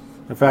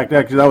 In fact,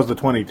 actually, that was the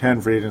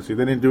 2010 free agency.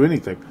 They didn't do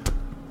anything.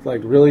 It's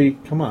like, really?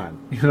 Come on,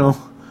 you know?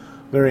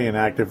 Very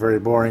inactive, very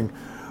boring.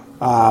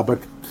 But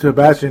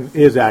Sebastian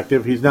is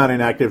active. He's not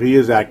inactive. He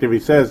is active. He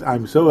says,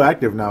 I'm so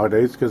active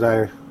nowadays because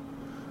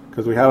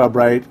we have a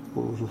bright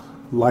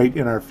light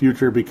in our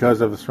future because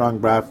of the strong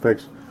draft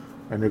picks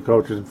and new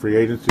coaches and free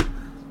agency.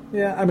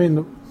 Yeah, I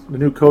mean, the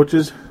new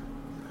coaches,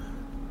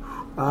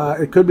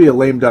 it could be a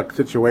lame duck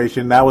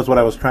situation. That was what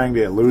I was trying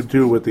to allude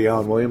to with the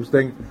Alan Williams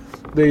thing.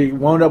 They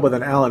wound up with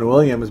an Alan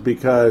Williams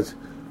because,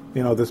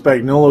 you know, the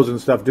Spagnuolos and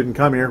stuff didn't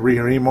come here.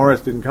 Raheem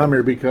Morris didn't come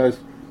here because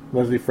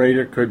Leslie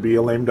Frazier could be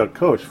a lame duck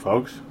coach,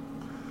 folks.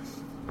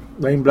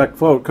 Lame duck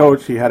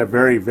coach. He had a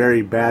very,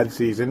 very bad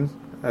season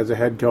as a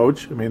head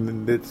coach. I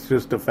mean, it's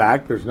just a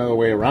fact. There's no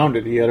way around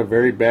it. He had a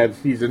very bad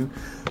season.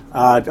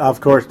 Of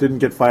course, didn't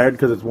get fired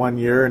because it's 1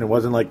 year, and it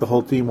wasn't like the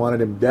whole team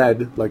wanted him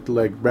dead, like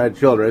Brad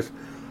Childress.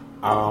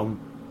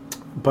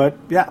 But,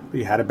 yeah,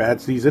 he had a bad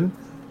season,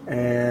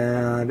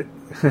 and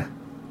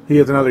he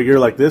has another year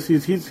like this.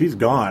 He's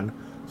gone.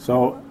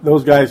 So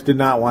those guys did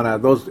not want to,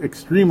 those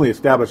extremely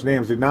established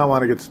names did not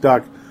want to get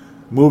stuck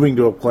moving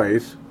to a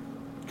place,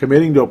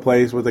 committing to a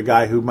place with a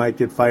guy who might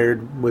get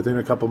fired within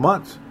a couple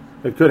months.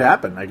 It could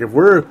happen. Like, if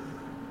we're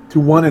to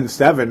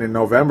 1-7 in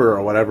November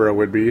or whatever it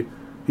would be,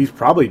 he's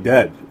probably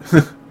dead.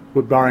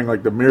 Barring,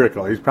 like, the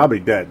miracle, he's probably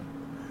dead.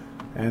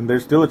 And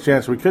there's still a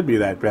chance we could be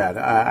that bad.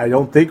 I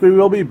don't think we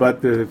will be,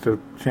 but there's a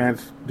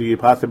chance, the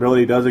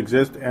possibility does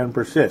exist and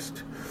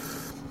persist.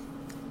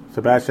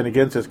 Sebastian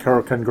again says,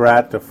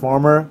 congrats to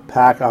former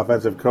Pack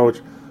offensive coach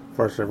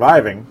for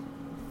surviving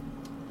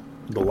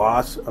the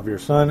loss of your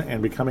son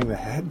and becoming the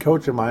head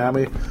coach of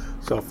Miami.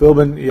 So,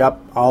 Philbin, yep,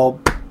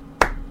 I'll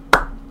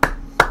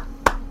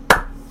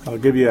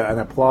give you an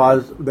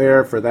applause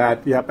there for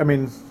that. Yep, I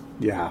mean,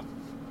 yeah.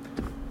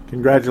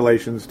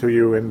 Congratulations to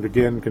you, and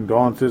again,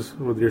 condolences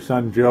with your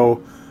son,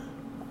 Joe.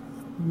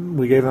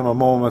 We gave him a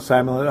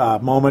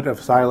moment of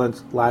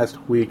silence last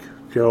week,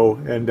 Joe,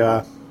 and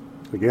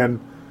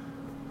again,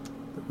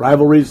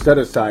 rivalries set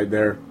aside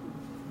there.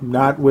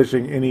 Not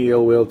wishing any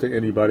ill will to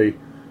anybody.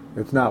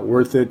 It's not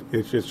worth it.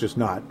 It's just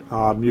not.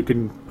 You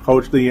can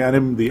coach the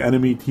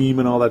enemy team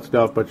and all that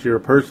stuff, but you're a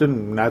person,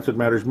 and that's what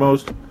matters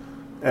most.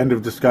 End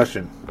of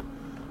discussion.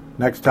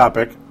 Next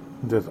topic.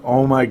 Just,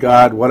 oh my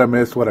God, what a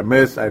miss, what a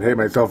miss. I'd hate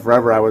myself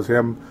forever. I was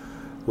him.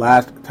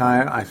 Last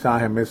time I saw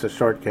him miss a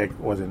short kick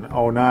was in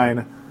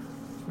 2009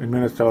 in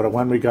Minnesota.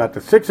 When we got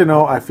to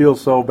 6-0, I feel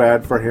so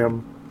bad for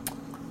him,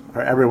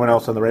 or everyone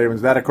else on the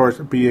Ravens. That, of course,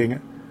 being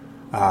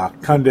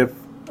Cundiff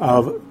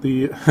of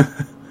the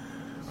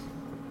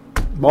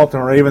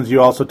Baltimore Ravens.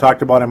 You also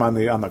talked about him on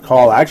the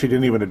call. I actually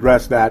didn't even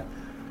address that.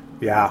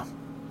 Yeah.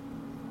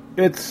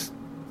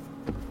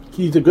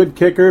 He's a good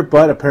kicker,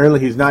 but apparently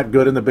he's not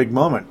good in the big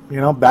moment.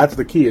 That's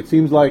the key. It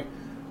seems like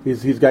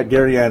he's got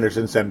Gary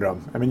Anderson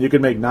syndrome. I mean, you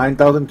can make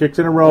 9,000 kicks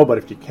in a row, but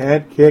if you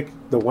can't kick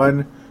the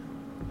one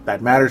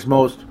that matters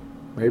most,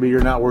 maybe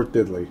you're not worth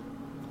diddly.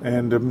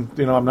 And,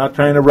 I'm not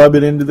trying to rub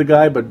it into the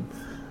guy, but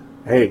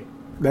hey,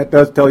 that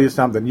does tell you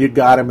something. You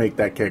got to make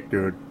that kick,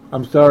 dude.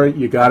 I'm sorry,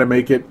 you got to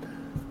make it.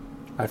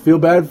 I feel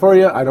bad for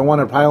you. I don't want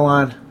to pile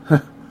on,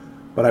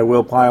 but I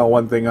will pile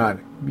one thing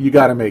on. You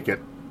got to make it.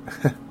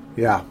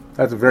 Yeah,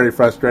 that's very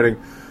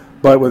frustrating.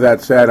 But with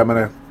that said,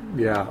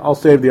 I'll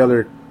save the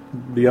other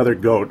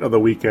GOAT of the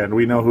weekend.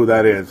 We know who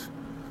that is.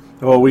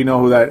 Oh, we know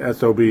who that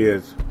SOB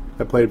is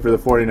that played for the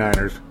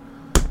 49ers.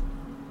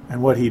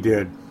 And what he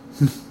did.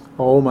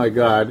 Oh, my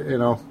God.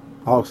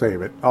 I'll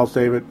save it.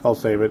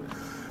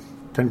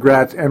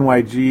 Congrats,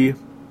 NYG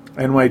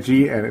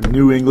and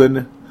New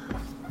England.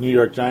 New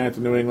York Giants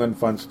and New England.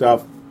 Fun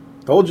stuff.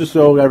 Told you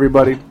so,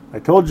 everybody. I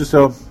told you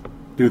so.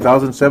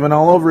 2007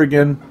 all over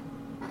again.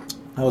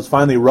 I was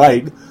finally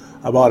right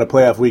about a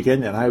playoff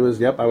weekend, and I was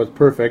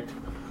perfect.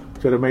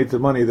 Should have made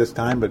some money this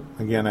time, but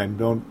again, I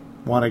don't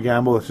want to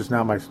gamble. It's just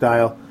not my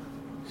style.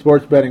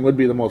 Sports betting would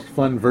be the most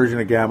fun version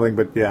of gambling,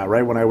 but yeah,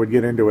 right when I would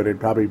get into it, it'd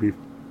probably be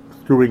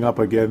screwing up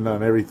again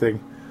on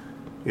everything.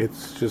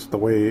 It's just the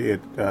way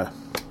it...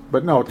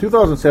 But no,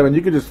 2007,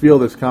 you could just feel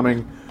this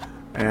coming,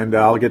 and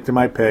I'll get to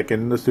my pick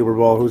in the Super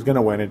Bowl, who's going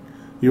to win it.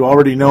 You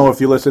already know if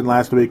you listened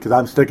last week, because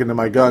I'm sticking to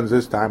my guns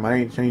this time. I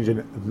ain't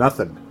changing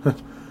nothing.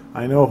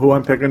 I know who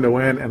I'm picking to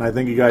win, and I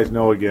think you guys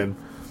know again.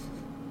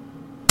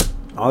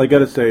 All I got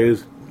to say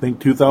is, think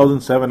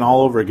 2007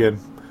 all over again.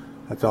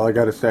 That's all I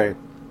got to say.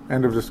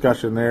 End of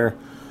discussion there.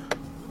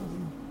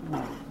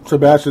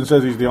 Sebastian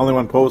says he's the only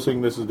one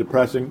posting. This is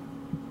depressing.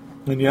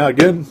 And yeah,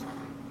 again,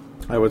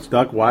 I was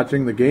stuck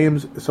watching the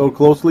games so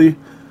closely.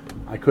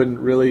 I couldn't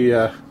really...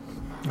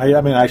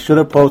 I should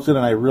have posted,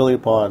 and I really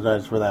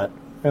apologize for that.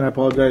 And I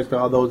apologize to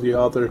all those of you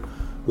other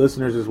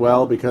listeners as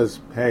well, because,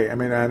 hey,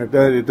 and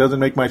it doesn't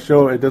make my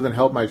show... It doesn't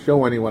help my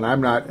show any when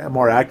I'm not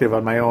more active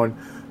on my own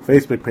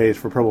Facebook page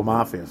for Purple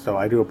Mafia, so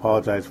I do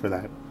apologize for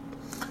that.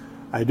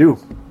 I do.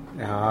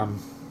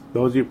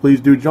 Those of you,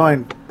 please do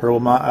join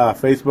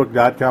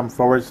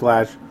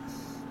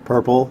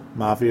Facebook.com/Purple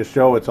Mafia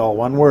Show. It's all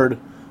one word.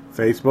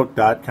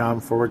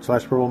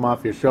 Facebook.com/Purple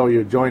Mafia Show.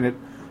 You join it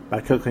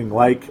by clicking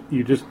like.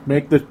 You just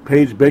make the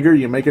page bigger.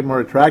 You make it more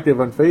attractive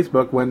on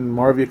Facebook. When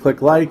more of you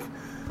click like,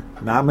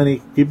 not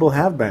many people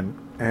have been,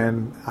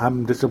 and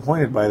I'm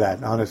disappointed by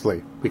that,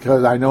 honestly,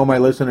 because I know my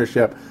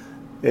listenership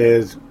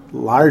is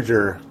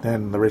larger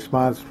than the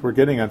response we're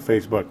getting on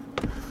Facebook.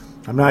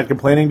 I'm not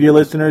complaining to you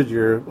listeners.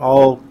 You're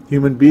all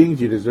human beings.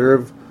 You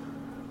deserve,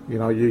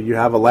 you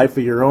have a life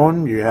of your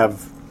own. You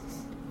have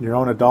your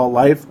own adult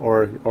life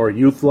or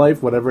youth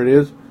life, whatever it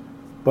is.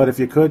 But if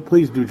you could,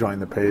 please do join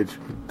the page.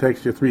 It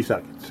takes you 3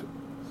 seconds.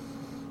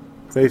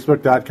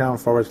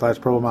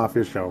 Facebook.com/Purple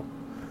Mafia Show.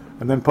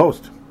 And then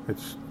post.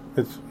 It's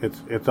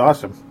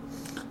awesome.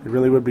 It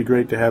really would be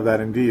great to have that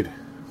indeed.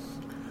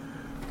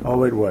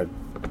 Oh, it would.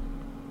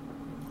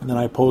 And then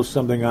I post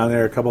something on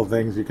there, a couple of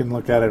things. You can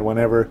look at it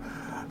whenever.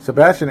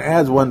 Sebastian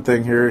adds one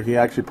thing here. He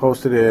actually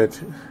posted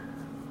it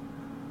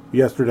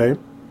yesterday.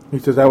 He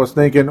says, I was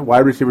thinking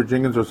wide receiver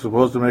Jenkins was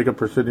supposed to make up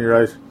for Sidney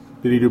Rice.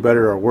 Did he do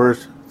better or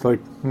worse? It's like,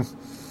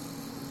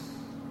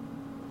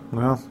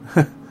 well,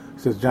 he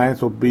says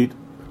Giants will beat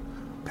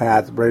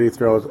Pats. Brady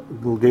throws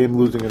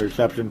game-losing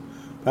interception.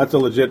 That's a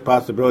legit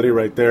possibility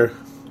right there.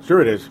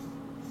 Sure it is.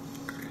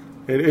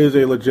 It is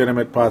a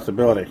legitimate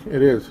possibility.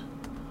 It is.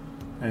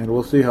 And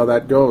we'll see how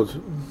that goes.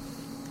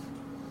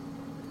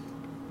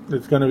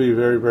 It's going to be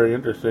very, very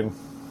interesting.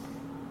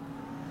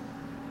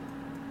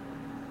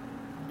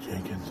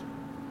 Jenkins.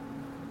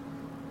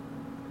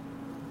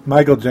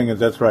 Michael Jenkins,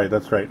 that's right.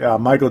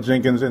 Michael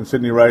Jenkins and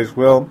Sidney Rice,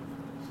 well,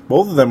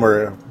 both of them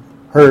were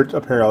hurt,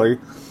 apparently.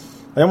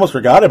 I almost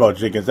forgot about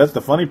Jenkins. That's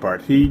the funny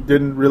part. He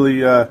didn't really...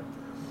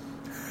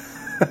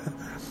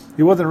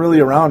 he wasn't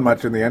really around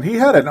much in the end. He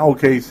had an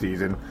okay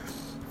season.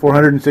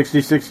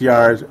 466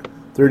 yards,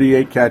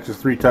 38 catches,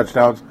 3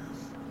 touchdowns.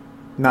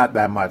 Not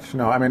that much.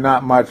 No,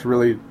 not much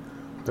really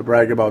to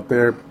brag about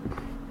there.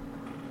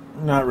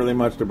 Not really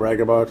much to brag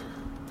about.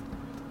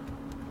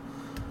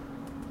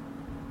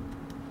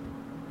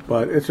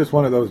 But it's just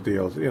one of those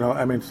deals.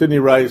 Sidney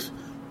Rice,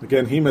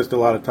 again, he missed a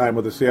lot of time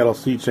with the Seattle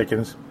Sea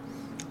Chickens.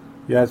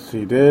 Yes,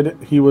 he did.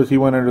 He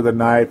went under the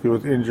knife. He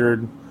was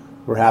injured.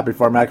 We're happy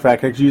for him. Matter of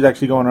fact, he's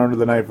actually going under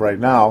the knife right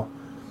now.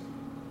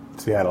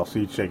 Seattle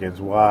Sea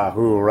Chickens.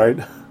 Wahoo, right?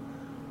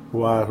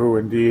 Wahoo,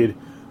 indeed.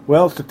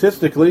 Well,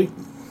 statistically,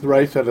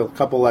 Rice had a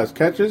couple less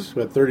catches.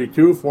 We had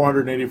 32,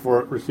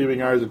 484 receiving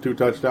yards, and 2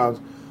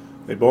 touchdowns.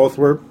 They both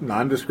were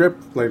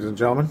nondescript, ladies and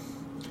gentlemen.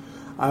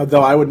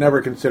 Though I would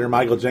never consider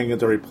Michael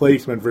Jenkins a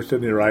replacement for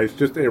Sidney Rice,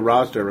 just a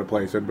roster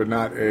replacement, but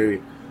not a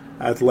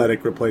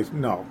athletic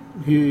replacement. No,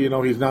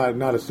 he's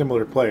not a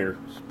similar player,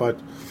 but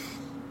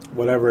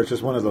whatever. It's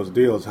just one of those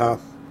deals, huh?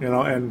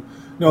 And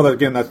no,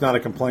 again, that's not a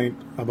complaint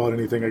about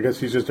anything. I guess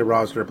he's just a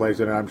roster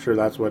replacement, and I'm sure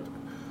that's what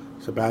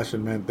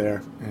Sebastian meant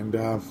there. And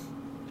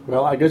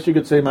well, I guess you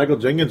could say Michael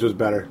Jenkins was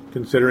better,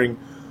 considering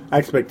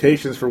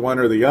expectations for one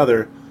or the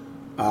other.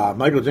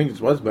 Michael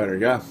Jenkins was better,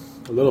 yeah,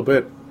 a little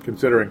bit,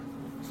 considering.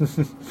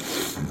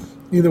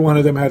 Neither one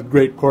of them had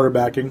great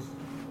quarterbacking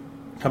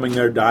coming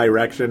their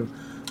direction.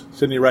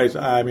 Sidney Rice,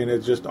 I mean,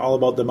 it's just all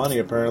about the money,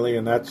 apparently,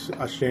 and that's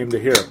a shame to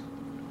hear.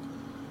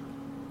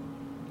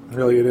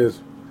 Really, it is.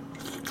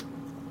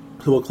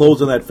 So we'll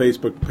close on that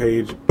Facebook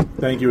page.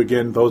 Thank you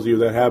again, those of you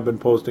that have been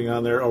posting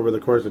on there over the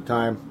course of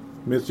time.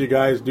 Miss you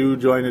guys. Do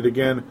join it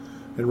again.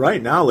 And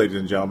right now, ladies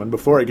and gentlemen,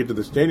 before I get to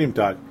the stadium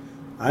talk,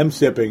 I'm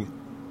sipping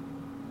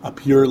a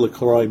pure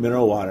LaCroix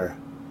mineral water.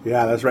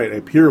 Yeah, that's right,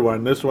 a pure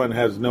one. This one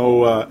has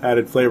no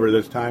added flavor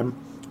this time.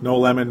 No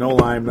lemon, no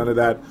lime, none of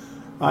that.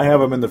 I have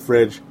them in the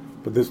fridge,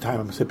 but this time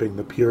I'm sipping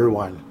the pure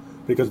one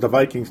because the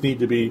Vikings need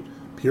to be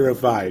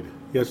purified.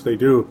 Yes, they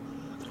do.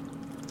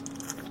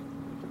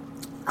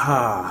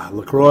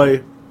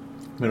 LaCroix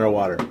mineral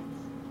water.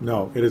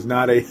 No, it is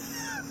not a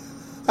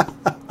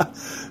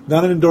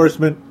not an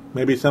endorsement.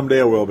 Maybe someday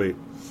it will be.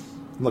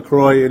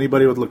 LaCroix,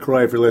 anybody with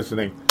LaCroix, if you're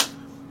listening,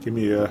 give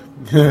me a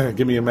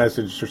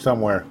message or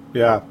somewhere.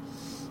 Yeah.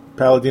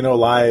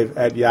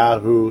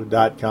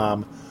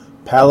 PaladinoLive@yahoo.com.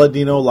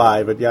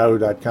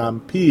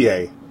 PaladinoLive@yahoo.com.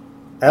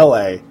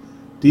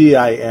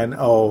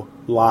 Paladino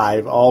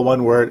live, all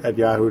one word,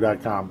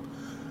 @yahoo.com.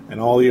 And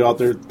all you out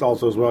there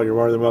also as well, you're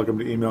more than welcome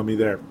to email me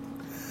there.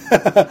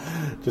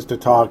 Just to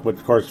talk, but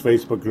of course,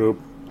 Facebook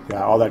group,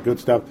 yeah, all that good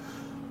stuff.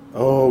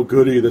 Oh,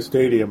 goody, the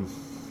stadium.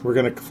 We're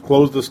going to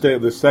close this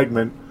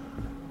segment.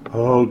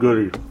 Oh,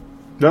 goody.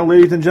 Now,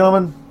 ladies and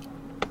gentlemen,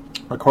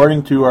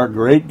 according to our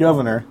great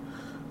governor,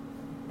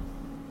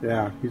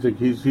 yeah,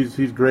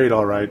 he's great,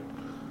 all right.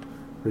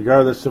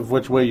 Regardless of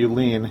which way you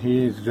lean,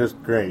 he's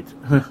just great.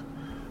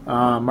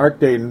 Mark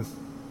Dayton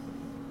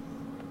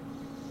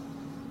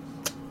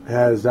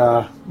has,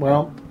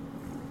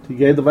 he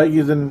gave the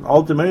Vikings an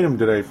ultimatum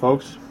today,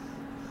 folks.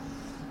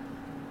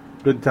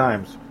 Good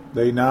times.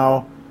 They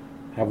now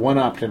have one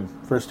option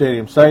for a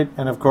stadium site,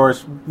 and of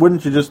course,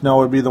 wouldn't you just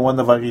know it would be the one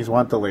the Vikings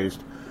want the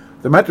least,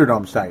 the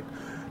Metrodome site.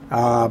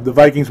 The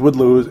Vikings would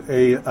lose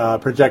a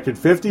projected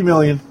 $50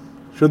 million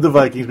should the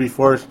Vikings be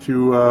forced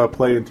to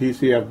play in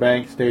TCF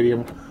Bank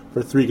Stadium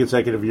for 3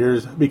 consecutive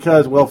years.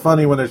 Because, well,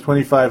 funny when there's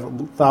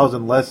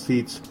 25,000 less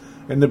seats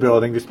in the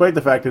building, despite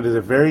the fact that it is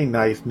a very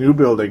nice new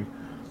building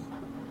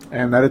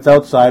and that it's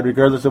outside,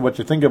 regardless of what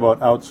you think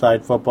about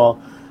outside football.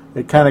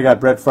 It kind of got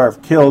Brett Favre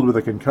killed with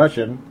a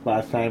concussion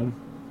last time.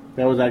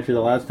 That was actually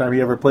the last time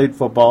he ever played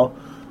football,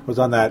 was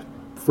on that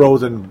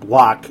frozen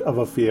block of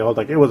a field.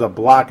 Like, it was a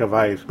block of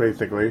ice,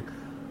 basically.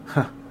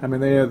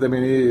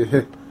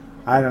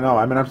 I don't know.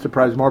 I mean, I'm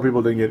surprised more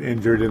people didn't get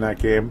injured in that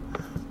game.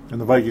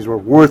 And the Vikings were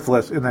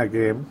worthless in that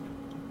game.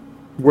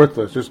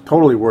 Worthless, just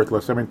totally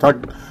worthless. I mean,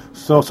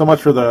 so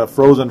much for the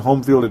frozen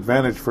home field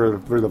advantage for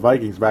the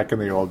Vikings back in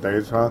the old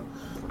days, huh?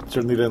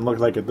 Certainly didn't look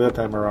like it that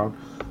time around.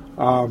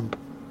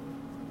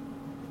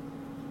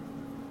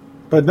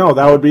 But no,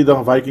 that would be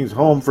the Vikings'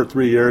 home for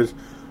 3 years,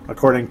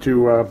 according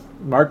to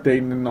Mark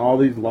Dayton and all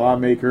these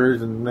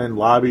lawmakers and then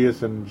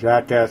lobbyists and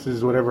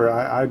jackasses,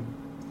 whatever.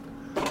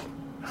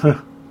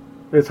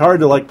 It's hard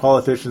to like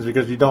politicians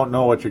because you don't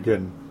know what you're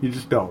getting. You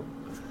just don't.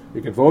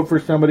 You can vote for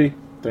somebody,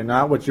 they're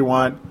not what you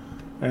want,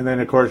 and then,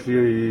 of course,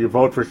 you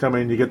vote for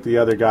somebody and you get the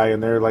other guy in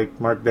there, like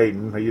Mark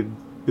Dayton. You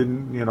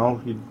didn't,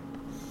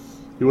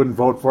 you wouldn't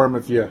vote for him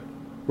if you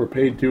were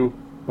paid to,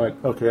 but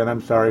okay, and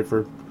I'm sorry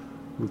for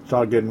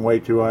getting way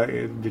too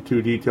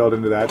detailed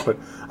into that, but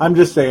I'm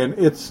just saying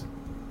it's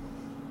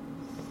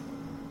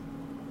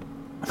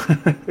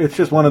it's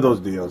just one of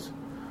those deals.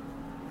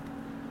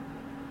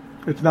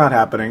 It's not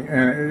happening,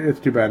 and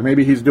it's too bad.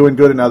 Maybe he's doing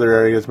good in other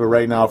areas, but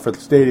right now for the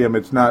stadium,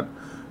 it's not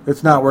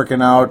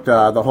working out.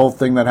 The whole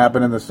thing that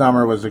happened in the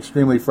summer was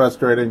extremely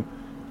frustrating.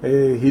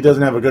 He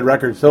doesn't have a good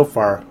record so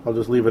far. I'll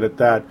just leave it at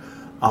that.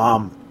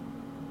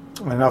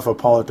 Enough of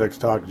politics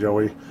talk,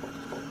 Joey.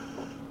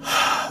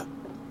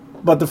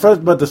 But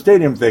the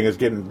stadium thing is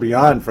getting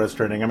beyond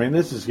frustrating. I mean,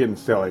 this is getting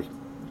silly.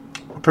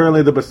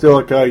 Apparently, the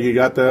Basilica, you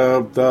got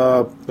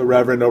the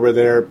Reverend over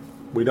there.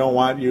 We don't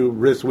want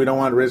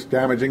risk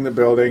damaging the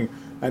building,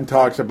 and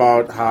talks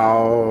about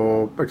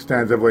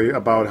extensively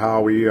about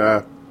how we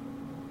don't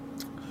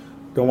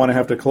want to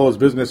have to close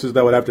businesses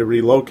that would have to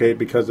relocate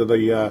because of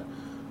the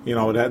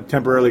that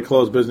temporarily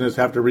closed business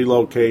have to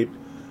relocate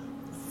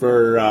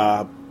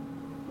for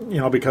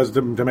because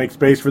to make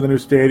space for the new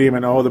stadium,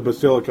 and the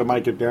Basilica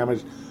might get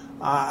damaged.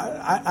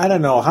 I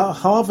don't know.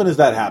 How often has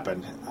that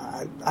happened?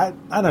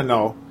 I don't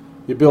know.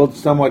 You build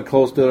somewhat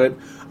close to it.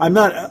 I'm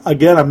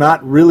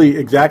not really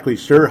exactly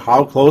sure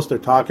how close they're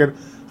talking.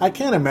 I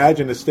can't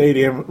imagine a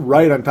stadium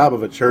right on top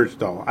of a church,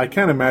 though. I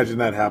can't imagine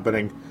that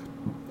happening.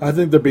 I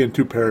think they're being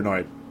too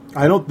paranoid.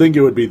 I don't think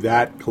it would be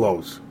that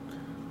close.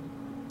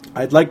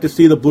 I'd like to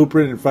see the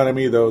blueprint in front of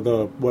me,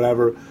 the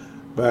whatever,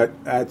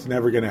 but that's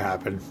never going to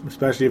happen,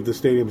 especially if the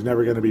stadium's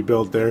never going to be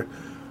built there.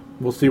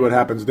 We'll see what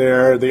happens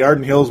there. The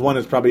Arden Hills one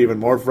is probably even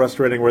more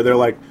frustrating, where they're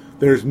like,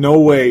 there's no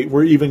way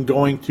we're even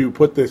going to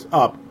put this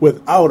up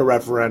without a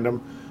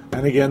referendum.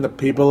 And again, the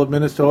people of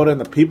Minnesota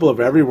and the people of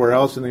everywhere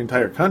else in the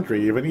entire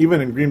country, even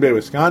in Green Bay,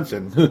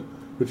 Wisconsin,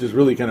 which is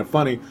really kind of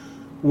funny,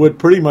 would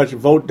pretty much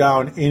vote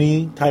down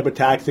any type of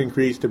tax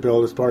increase to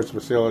build a sports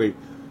facility,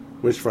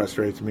 which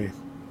frustrates me.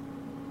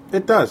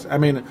 It does. I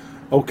mean,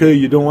 okay,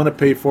 you don't want to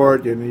pay for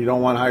it and you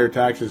don't want higher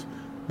taxes,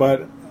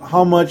 but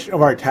how much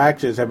of our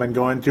taxes have been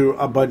going to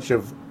a bunch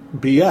of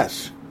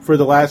BS for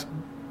the last,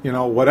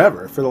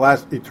 for the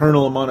last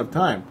eternal amount of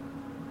time?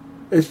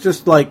 It's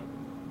just like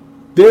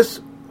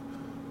this.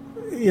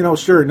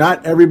 Sure,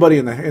 not everybody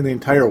in the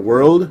entire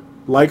world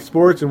likes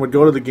sports and would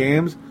go to the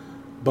games,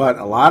 but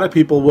a lot of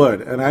people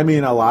would. And I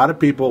mean, a lot of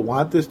people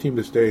want this team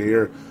to stay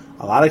here.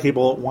 A lot of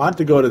people want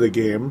to go to the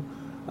game.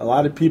 A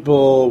lot of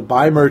people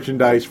buy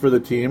merchandise for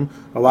the team.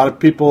 A lot of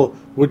people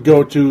would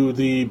go to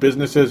the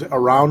businesses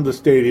around the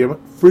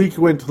stadium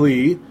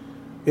frequently.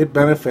 It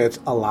benefits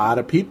a lot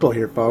of people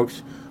here,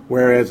 folks.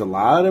 Whereas a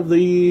lot of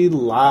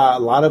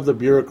the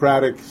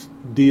bureaucratic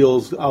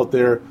deals out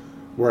there,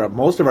 where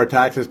most of our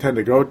taxes tend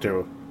to go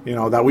to,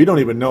 that we don't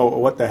even know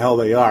what the hell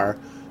they are.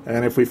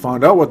 And if we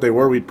found out what they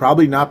were, we'd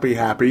probably not be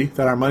happy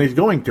that our money's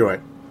going to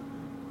it.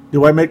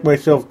 Do I make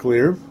myself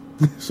clear?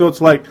 So it's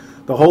like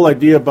the whole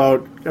idea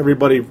about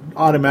everybody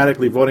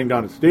automatically voting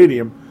down a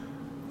stadium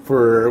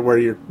for where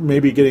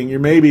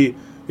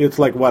it's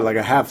like what, like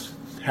a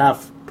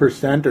half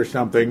percent or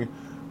something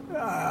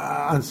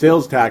on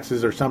sales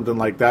taxes or something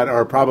like that,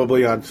 or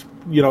probably on,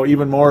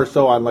 even more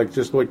so on like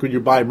just like when you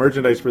buy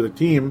merchandise for the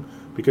team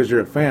because you're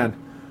a fan,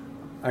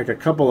 like a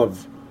couple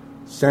of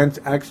cents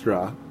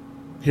extra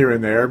here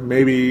and there,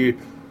 maybe,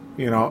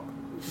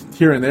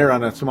 here and there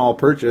on a small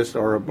purchase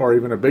or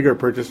even a bigger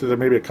purchase, there's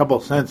maybe a couple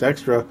cents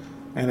extra,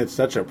 and it's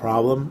such a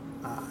problem.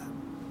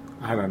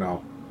 I don't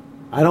know.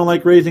 I don't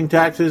like raising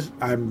taxes.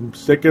 I'm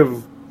sick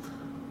of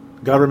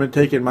government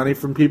taking money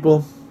from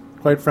people,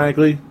 quite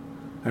frankly,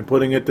 and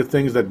putting it to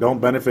things that don't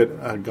benefit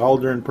a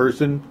goddamn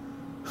person.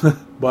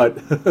 But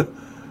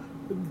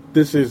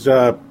this is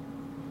a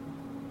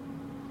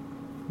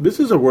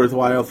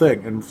worthwhile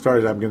thing, and as far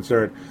as I'm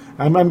concerned.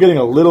 I'm getting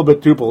a little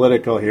bit too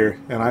political here,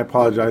 and I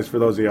apologize for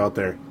those of you out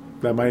there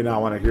that might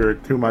not want to hear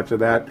too much of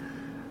that.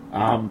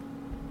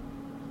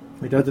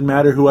 It doesn't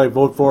matter who I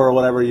vote for or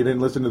whatever. You didn't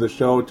listen to the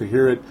show to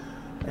hear it,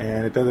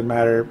 and it doesn't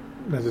matter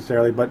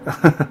necessarily. But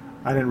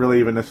I didn't really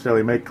even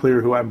necessarily make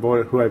clear who I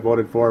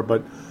voted for.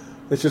 But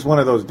it's just one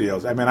of those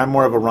deals. I mean, I'm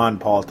more of a Ron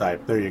Paul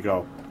type. There you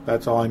go.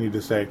 That's all I need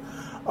to say.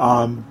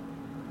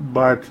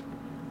 But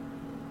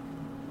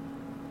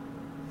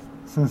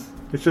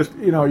it's just,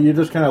 you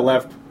just kind of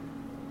left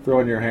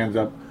throwing your hands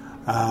up.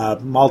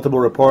 Multiple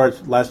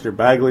reports. Lester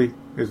Bagley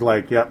is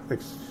like,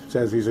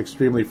 says he's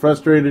extremely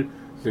frustrated.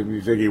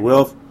 Ziggy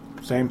Wilf,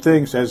 same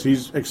thing, says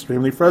he's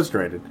extremely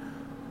frustrated.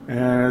 And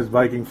as a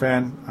Viking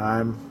fan,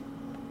 I'm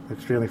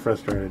extremely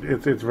frustrated.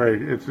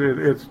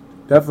 It's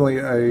definitely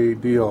a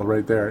deal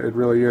right there. It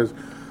really is.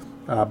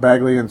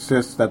 Bagley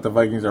insists that the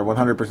Vikings are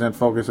 100%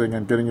 focusing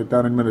on getting it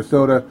done in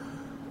Minnesota.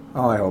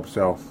 Oh, I hope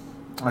so.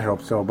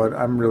 But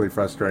I'm really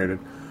frustrated.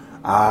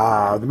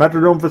 The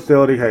Metrodome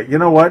facility, hey, you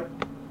know what?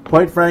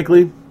 Quite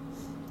frankly,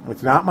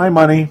 it's not my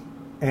money,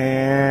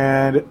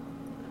 and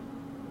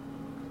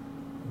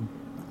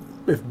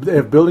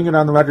if building it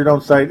on the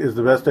Metrodome site is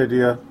the best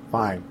idea,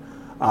 fine.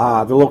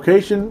 The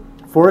location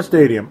for a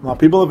stadium, now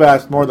people have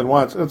asked more than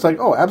once, it's like,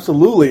 oh,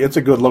 absolutely, it's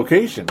a good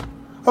location.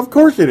 Of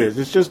course it is.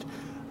 It's just,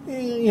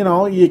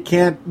 you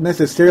can't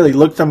necessarily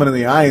look someone in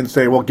the eye and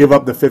say, well, give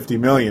up the $50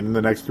 million in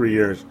the next 3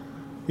 years.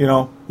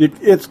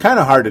 It's kind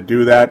of hard to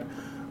do that.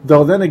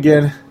 Though then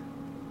again,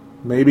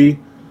 maybe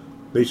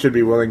they should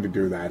be willing to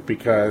do that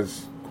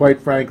because,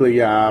 quite frankly,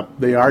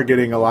 they are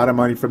getting a lot of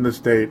money from the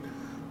state.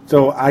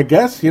 So I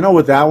guess,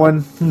 with that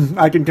one,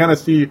 I can kind of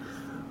see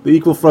the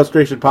equal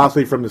frustration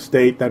possibly from the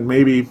state that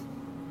maybe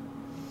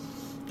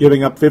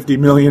giving up $50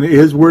 million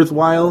is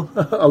worthwhile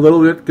a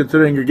little bit,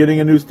 considering you're getting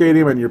a new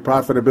stadium and your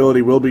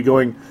profitability will be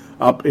going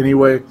up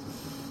anyway.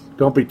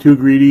 Don't be too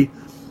greedy.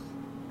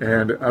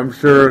 And I'm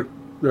sure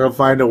they'll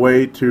find a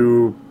way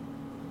to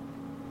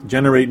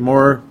generate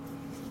more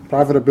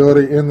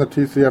profitability in the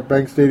TCF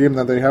Bank Stadium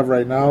than they have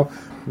right now.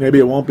 Maybe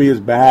it won't be as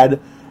bad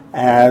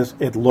as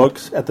it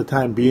looks at the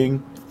time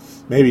being.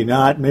 Maybe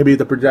not. Maybe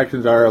the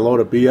projections are a load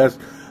of BS.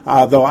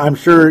 Though I'm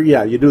sure,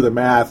 you do the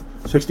math,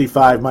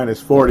 65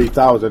 minus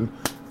 40,000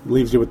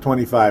 leaves you with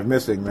 25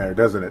 missing there,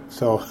 doesn't it?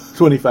 So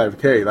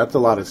 25K, that's a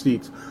lot of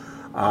seats.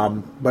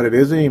 But it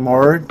is a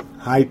more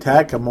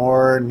high-tech, a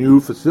more new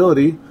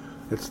facility.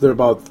 They're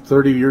about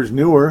 30 years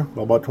newer,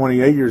 about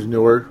 28 years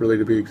newer, really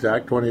to be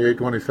exact, 28,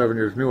 27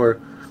 years newer.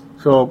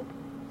 So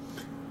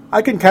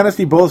I can kind of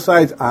see both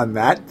sides on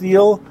that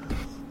deal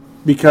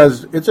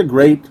because it's a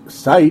great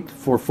site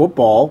for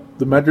football.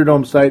 The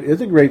Metrodome site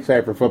is a great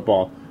site for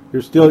football.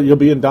 You'll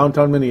be in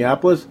downtown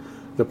Minneapolis.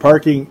 The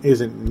parking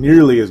isn't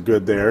nearly as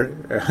good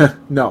there.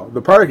 No,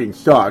 the parking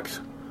sucks.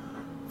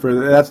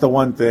 That's the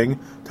one thing.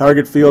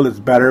 Target Field is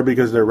better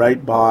because they're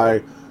right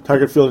by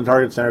Target Field and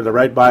Target Center. They're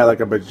right by like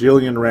a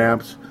bajillion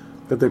ramps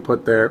that they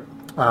put there.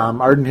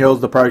 Arden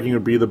Hills, the parking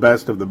would be the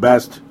best of the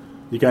best.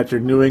 You got your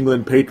New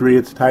England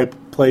Patriots type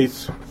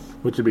place,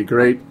 which would be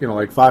great.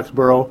 Like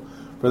Foxborough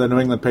for the New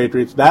England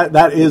Patriots.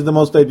 That is the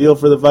most ideal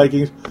for the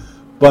Vikings,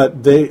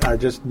 but they are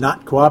just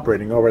not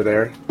cooperating over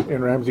there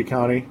in Ramsey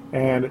County.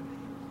 And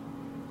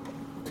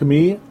to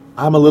me,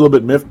 I'm a little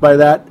bit miffed by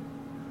that.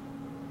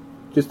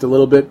 Just a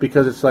little bit,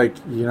 because it's like,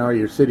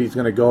 your city's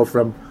going to go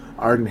from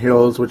Arden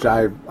Hills, which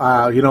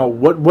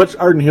which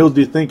Arden Hills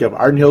do you think of?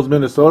 Arden Hills,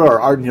 Minnesota,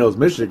 or Arden Hills,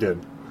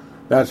 Michigan?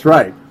 That's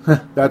right.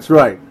 That's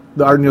right.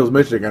 The Arden Hills,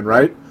 Michigan,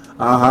 right?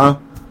 Uh-huh.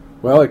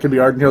 Well, it could be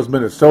Arden Hills,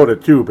 Minnesota,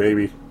 too,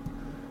 baby.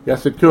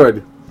 Yes, it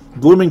could.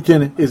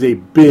 Bloomington is a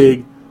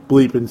big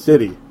bleeping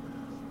city.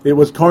 It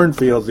was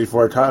cornfields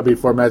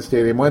before Met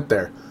Stadium went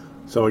there.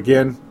 So,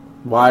 again,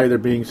 why they're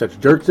being such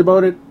jerks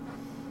about it,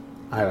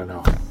 I don't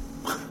know.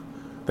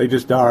 They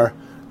just are.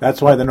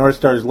 That's why the North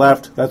Stars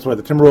left. That's why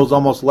the Timberwolves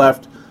almost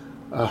left.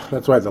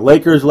 That's why the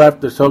Lakers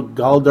left. They're so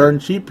gall darn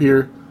cheap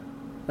here.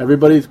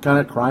 Everybody's kind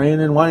of crying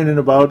and whining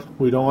about,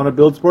 we don't want to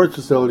build sports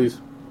facilities.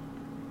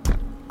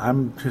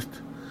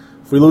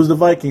 If we lose the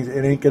Vikings,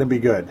 it ain't going to be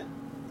good.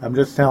 I'm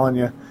just telling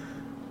you.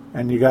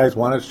 And you guys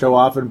want to show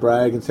off and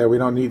brag and say, we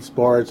don't need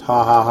sports.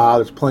 Ha, ha, ha.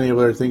 There's plenty of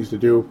other things to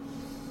do.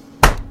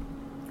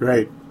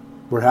 Great.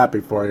 We're happy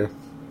for you.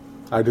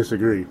 I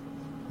disagree.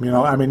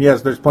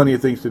 Yes, there's plenty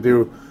of things to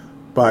do,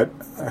 but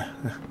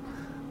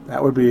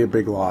that would be a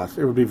big loss.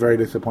 It would be very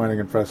disappointing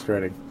and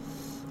frustrating.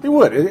 It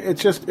would.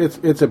 It's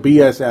a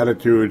BS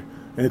attitude,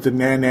 and it's a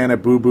nana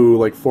boo-boo,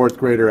 like fourth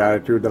grader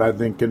attitude that I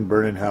think can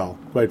burn in hell,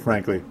 quite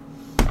frankly.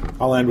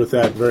 I'll end with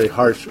that very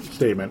harsh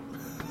statement.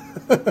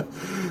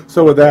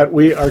 So with that,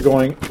 we are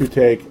going to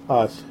take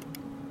us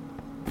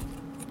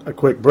a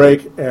quick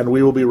break, and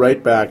we will be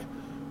right back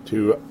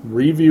to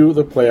review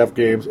the playoff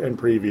games and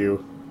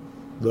preview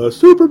the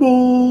Super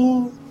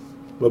Bowl.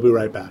 We'll be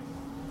right back.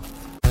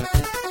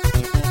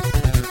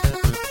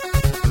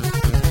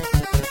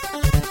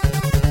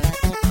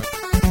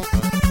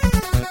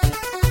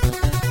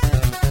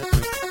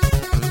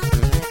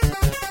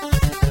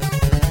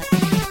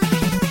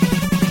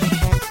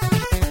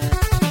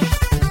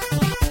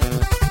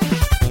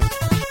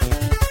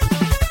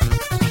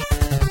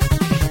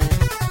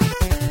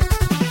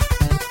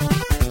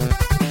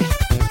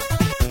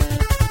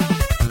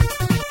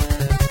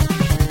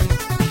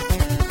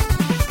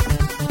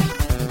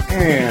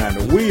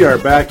 And we are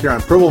back here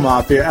on Purple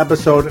Mafia,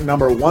 episode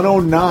number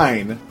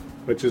 109,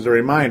 which is a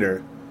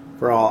reminder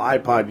for all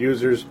iPod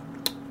users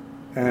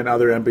and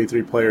other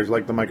MP3 players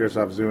like the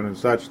Microsoft Zune and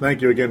such.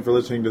 Thank you again for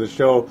listening to the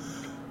show.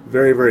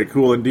 Very, very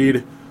cool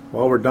indeed.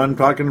 Well, we're done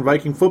talking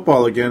Viking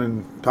football again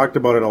and talked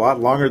about it a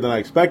lot longer than I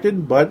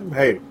expected. But,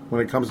 hey,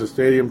 when it comes to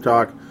stadium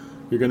talk,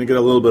 you're going to get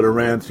a little bit of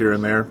rants here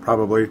and there,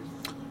 probably.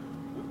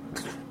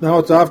 Now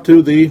it's off to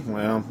I'm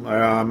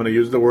going to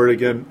use the word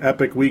again,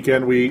 epic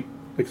weekend we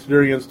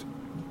experienced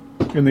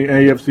in the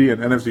AFC and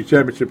NFC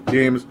Championship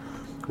games,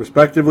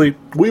 respectively.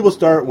 We will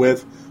start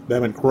with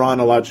them in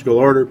chronological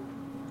order.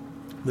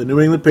 The New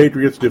England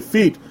Patriots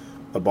defeat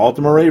the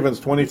Baltimore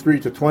Ravens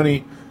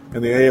 23-20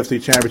 in the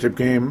AFC Championship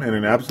game in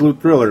an absolute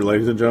thriller,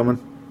 ladies and gentlemen.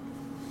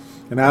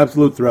 An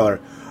absolute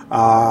thriller.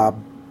 The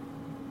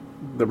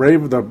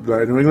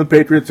New England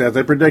Patriots, as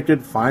I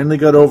predicted, finally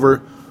got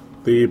over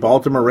the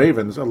Baltimore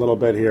Ravens a little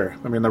bit here.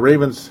 I mean, the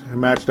Ravens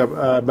matched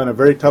up, been a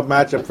very tough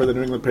matchup for the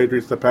New England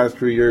Patriots the past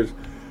 3 years.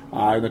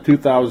 In the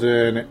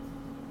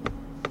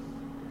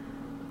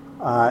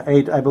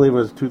 2008, I believe it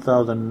was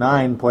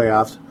 2009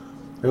 playoffs,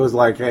 it was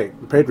like, hey,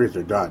 the Patriots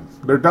are done.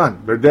 They're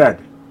done. They're dead.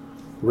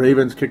 The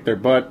Ravens kicked their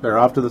butt. They're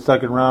off to the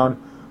second round.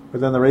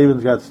 But then the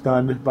Ravens got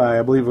stunned by,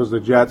 I believe it was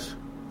the Jets,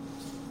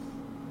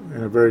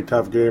 in a very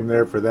tough game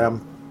there for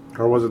them.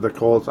 Or was it the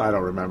Colts? I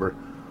don't remember.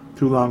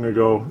 Too long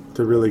ago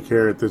to really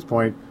care at this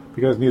point,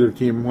 because neither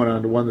team went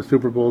on to win the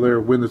Super Bowl there.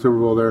 We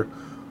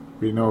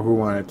know who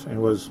won it. It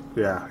was,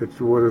 it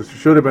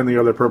should have been the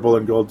other purple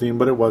and gold team,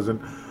 but it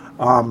wasn't.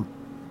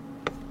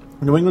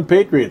 New England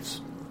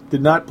Patriots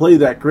did not play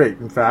that great,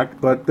 in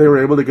fact, but they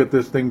were able to get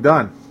this thing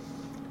done.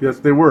 Yes,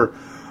 they were.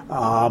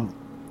 A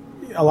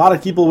lot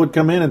of people would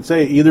come in and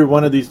say either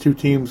one of these two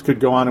teams could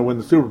go on and win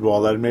the Super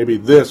Bowl, that maybe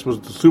this was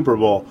the Super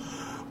Bowl.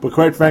 But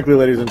quite frankly,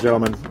 ladies and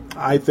gentlemen,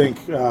 I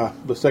think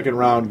the second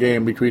round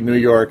game between New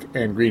York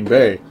and Green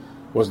Bay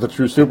was the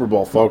true Super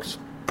Bowl, folks.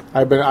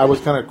 I was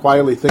kind of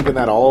quietly thinking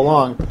that all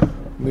along.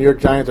 New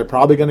York Giants are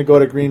probably going to go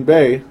to Green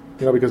Bay,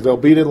 because they'll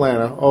beat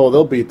Atlanta. Oh,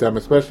 they'll beat them,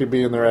 especially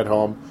being there at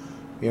home.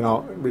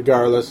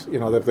 regardless,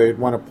 if they'd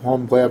won a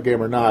home playoff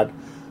game or not.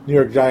 New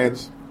York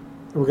Giants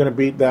were going to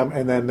beat them,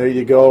 and then there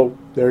you go.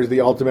 There's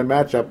the ultimate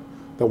matchup.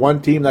 The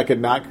one team that could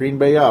knock Green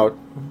Bay out,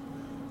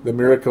 the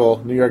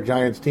miracle New York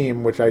Giants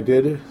team, which I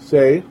did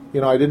say,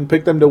 I didn't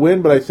pick them to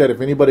win, but I said if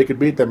anybody could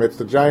beat them, it's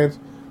the Giants.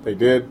 They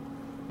did.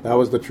 That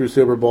was the true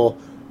Super Bowl,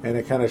 and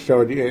it kind of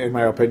showed, in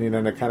my opinion,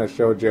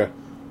 you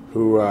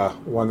who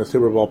won the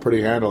Super Bowl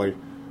pretty handily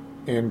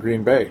in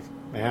Green Bay.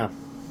 Yeah.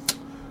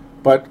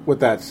 But with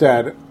that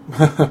said,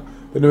 the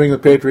New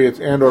England Patriots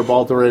and or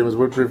Baltimore Ravens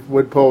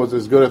would pose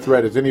as good a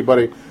threat as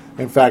anybody.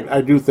 In fact,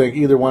 I do think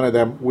either one of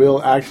them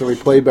will actually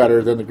play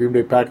better than the Green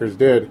Bay Packers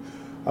did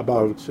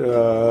about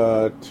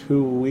 2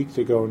 weeks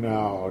ago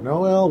now. No,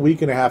 well, a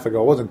week and a half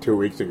ago. It wasn't 2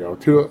 weeks ago.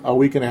 A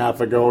week and a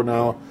half ago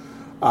now.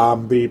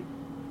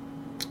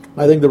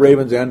 I think the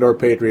Ravens and or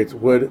Patriots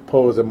would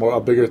pose a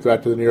bigger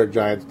threat to the New York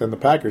Giants than the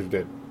Packers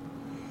did.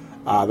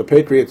 The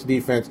Patriots'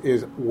 defense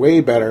is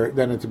way better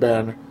than it's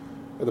been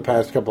the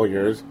past couple of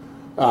years.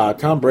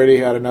 Tom Brady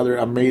had another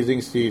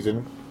amazing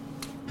season.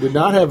 Did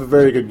not have a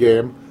very good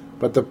game,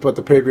 but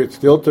the Patriots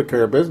still took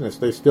care of business.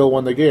 They still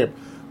won the game.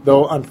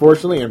 Though,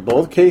 unfortunately, in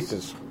both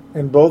cases,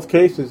 in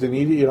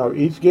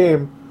each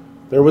game,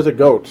 there was a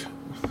GOAT.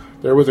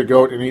 There was a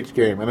GOAT in each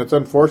game, and it's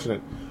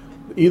unfortunate.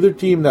 Either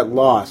team that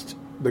lost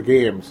the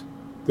games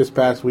this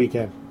past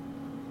weekend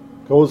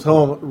goes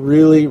home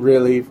really,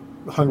 really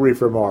hungry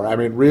for more. I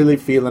mean, really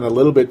feeling a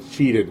little bit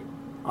cheated,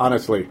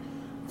 honestly.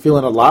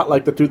 Feeling a lot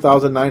like the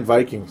 2009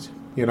 Vikings.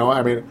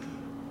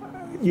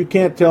 You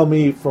can't tell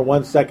me for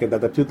 1 second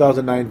that the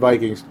 2009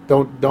 Vikings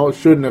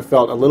shouldn't have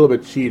felt a little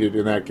bit cheated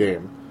in that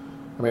game.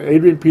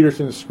 Adrian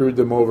Peterson screwed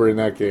them over in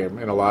that game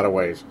in a lot of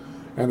ways.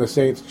 And the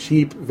Saints,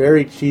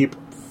 very cheap,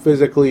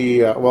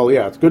 physically,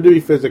 it's good to be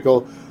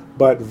physical,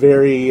 but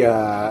very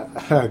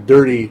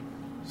dirty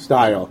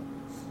style.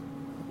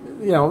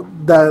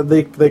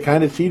 They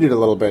kind of cheated a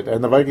little bit,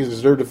 and the Vikings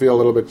deserve to feel a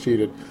little bit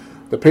cheated.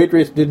 The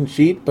Patriots didn't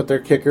cheat, but their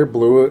kicker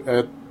blew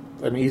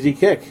an easy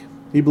kick.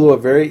 He blew a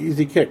very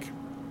easy kick.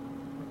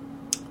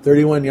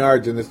 31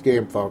 yards in this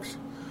game, folks.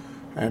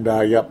 And,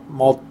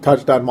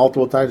 touched on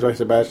multiple times by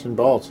Sebastian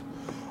Balls.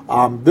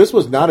 This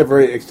was not a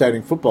very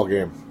exciting football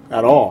game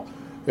at all.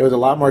 It was a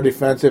lot more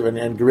defensive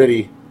and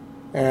gritty.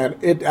 And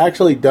it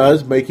actually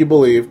does make you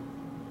believe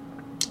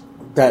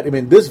that,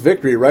 this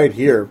victory right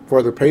here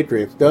for the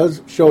Patriots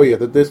does show you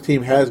that this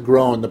team has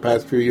grown the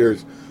past few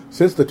years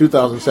since the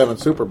 2007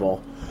 Super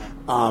Bowl.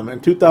 In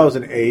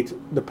 2008,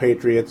 the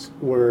Patriots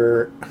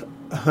were,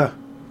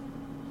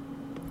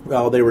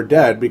 they were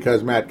dead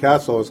because Matt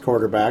Castle was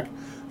quarterback.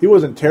 He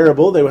wasn't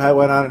terrible. They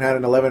went on and had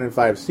an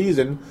 11-5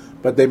 season,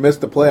 but they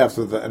missed the playoffs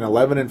with an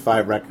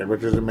 11-5 record,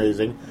 which is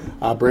amazing.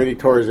 Brady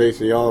tore his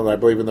ACL, I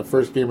believe, in the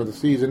first game of the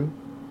season,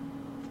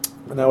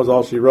 and that was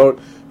all she wrote.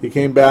 He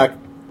came back,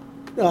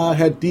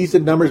 had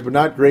decent numbers, but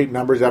not great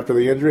numbers after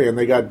the injury, and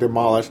they got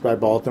demolished by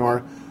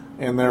Baltimore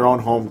in their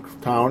own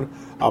hometown.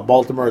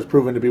 Baltimore has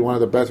proven to be one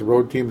of the best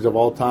road teams of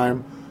all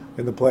time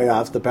in the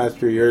playoffs the past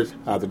few years.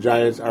 The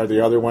Giants are the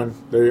other one.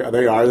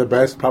 They are the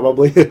best,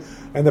 probably.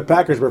 And the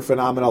Packers were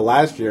phenomenal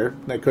last year.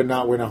 They could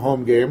not win a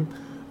home game.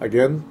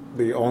 Again,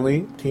 the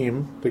only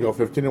team to go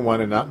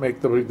 15-1 and not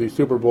make the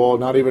Super Bowl,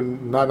 not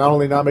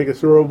only not make a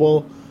Super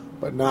Bowl,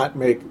 but not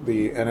make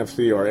the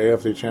NFC or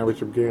AFC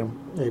Championship game.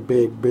 A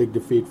big, big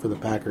defeat for the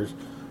Packers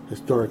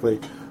historically.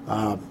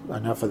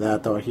 Enough of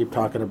that, though. I keep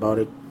talking about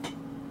it.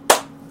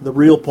 The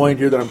real point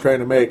here that I'm trying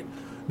to make,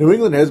 New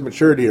England has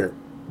matured here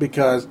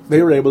because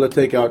they were able to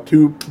take out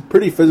two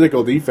pretty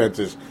physical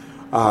defenses.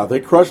 They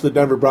crushed the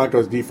Denver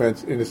Broncos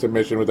defense into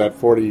submission with that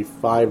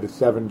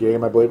 45-7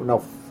 game, I believe. No,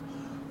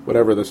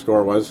 whatever the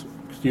score was.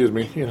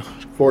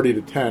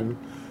 40-10.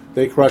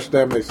 They crushed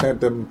them. They sent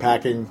them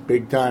packing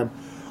big time.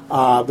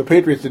 The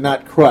Patriots did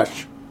not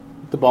crush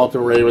the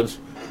Baltimore Ravens,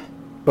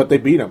 but they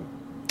beat them.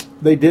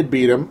 They did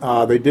beat them.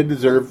 They do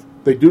deserve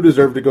to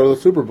go to the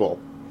Super Bowl.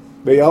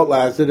 They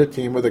outlasted a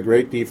team with a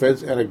great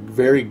defense and a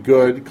very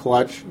good,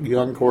 clutch,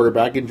 young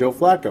quarterback in Joe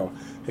Flacco.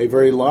 A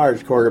very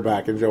large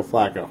quarterback in Joe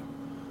Flacco.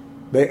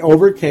 They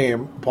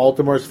overcame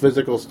Baltimore's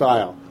physical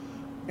style.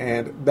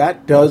 And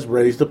that does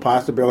raise the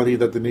possibility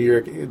that the New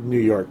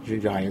York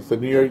Giants, the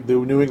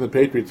New England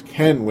Patriots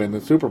can win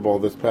the Super Bowl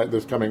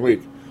this coming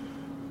week.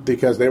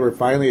 Because they were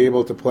finally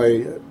able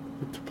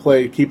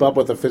to keep up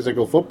with a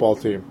physical football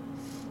team.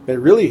 They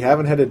really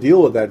haven't had to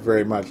deal with that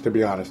very much, to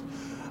be honest.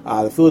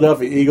 The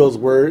Philadelphia Eagles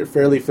were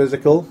fairly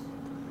physical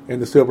in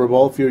the Super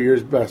Bowl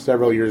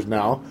several years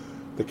now.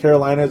 The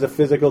Carolina is a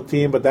physical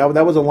team, but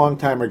that was a long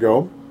time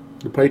ago.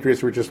 The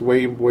Patriots were just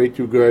way, way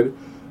too good.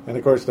 And,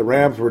 of course, the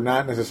Rams were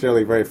not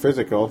necessarily very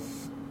physical.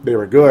 They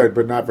were good,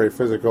 but not very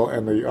physical,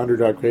 and the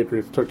underdog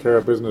Patriots took care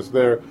of business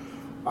there.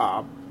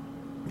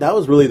 That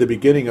was really the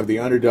beginning of the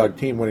underdog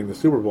team winning the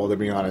Super Bowl, to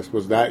be honest,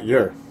 was that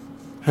year,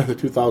 the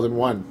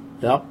 2001.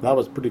 Yep, that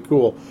was pretty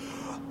cool.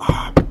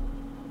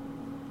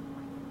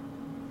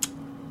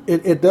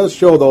 It does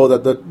show, though,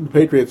 that the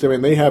Patriots,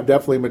 they have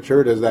definitely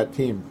matured as that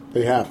team.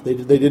 They have. They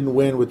didn't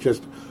win with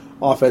just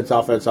offense.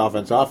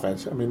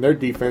 Their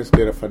defense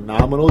did a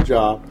phenomenal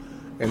job,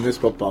 in this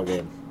football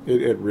game.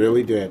 It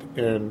really did,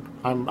 and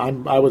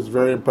I was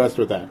very impressed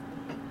with that.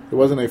 It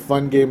wasn't a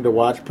fun game to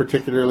watch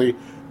particularly,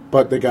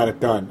 but they got it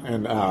done.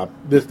 And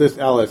this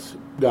Ellis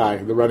guy,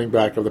 the running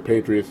back of the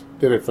Patriots,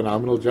 did a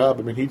phenomenal job.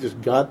 I mean, he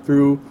just got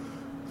through.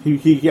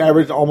 He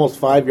averaged almost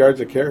 5 yards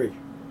a carry.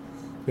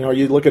 You know,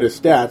 you look at his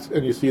stats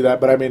and you see that,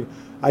 but I mean,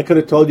 I could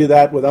have told you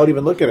that without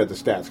even looking at the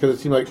stats, because it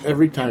seemed like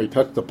every time he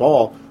touched the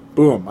ball,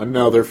 boom,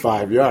 another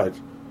 5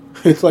 yards.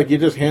 It's like you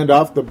just hand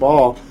off the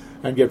ball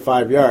and get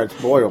 5 yards.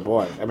 Boy, oh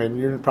boy. I mean,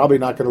 you're probably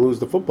not going to lose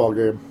the football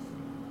game.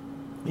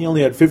 He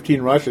only had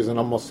 15 rushes and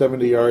almost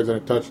 70 yards and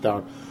a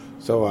touchdown.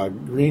 So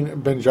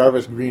Ben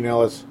Jarvis, Green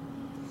Ellis,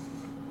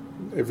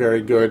 a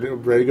very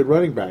good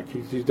running back.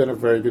 He's done a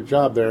very good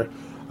job there.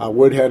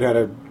 Woodhead had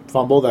a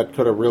fumble that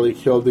could have really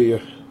killed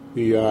the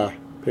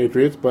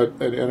Patriots, but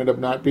it ended up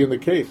not being the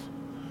case.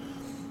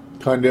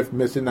 Cundiff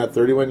missing that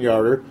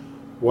 31-yarder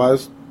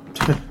was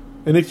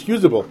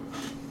inexcusable.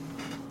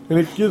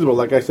 Inexcusable,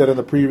 like I said in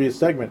the previous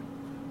segment.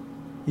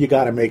 You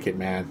got to make it,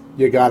 man.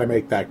 You got to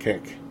make that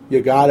kick.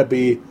 You got to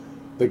be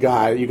the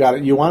guy.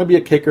 You want to be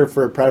a kicker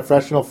for a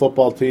professional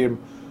football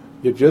team.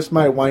 You just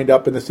might wind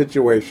up in the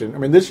situation. I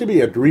mean, this should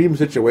be a dream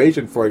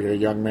situation for you,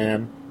 young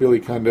man, Billy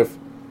Cundiff.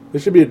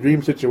 This should be a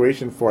dream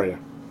situation for you.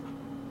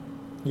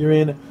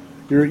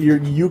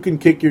 You can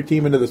kick your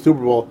team into the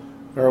Super Bowl,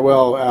 or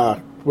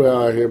well,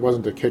 it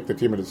wasn't to kick the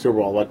team into the Super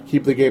Bowl, but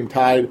keep the game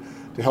tied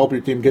to help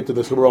your team get to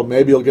the Super Bowl.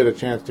 Maybe you'll get a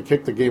chance to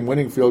kick the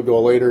game-winning field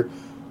goal later,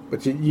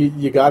 but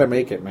you got to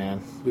make it,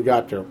 man. You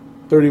got to.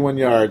 31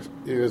 yards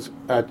is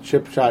a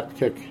chip shot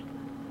kick.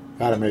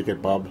 Got to make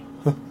it, bub.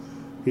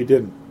 He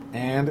didn't,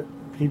 and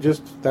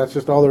that's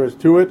just all there is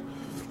to it.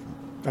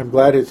 I'm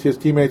glad his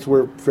teammates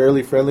were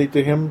fairly friendly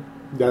to him.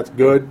 That's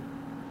good.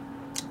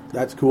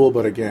 That's cool,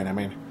 but again, I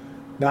mean,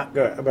 not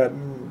good.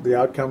 But the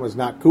outcome was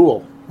not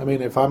cool. I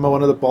mean, if I'm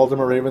one of the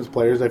Baltimore Ravens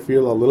players, I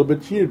feel a little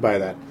bit cheated by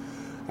that.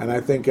 And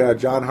I think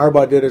John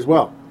Harbaugh did as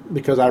well,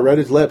 because I read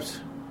his lips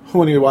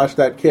when he watched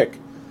that kick.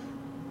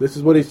 This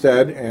is what he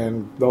said,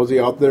 and those of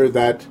you out there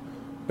that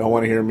don't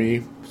want to hear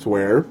me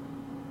swear,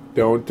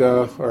 don't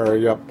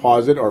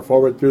pause it or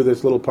forward through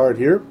this little part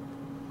here.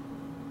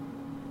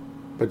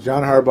 But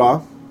John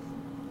Harbaugh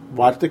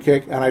watched the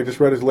kick, and I just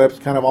read his lips,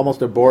 kind of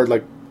almost aboard,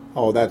 like,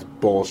 oh, that's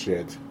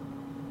bullshit.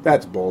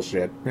 That's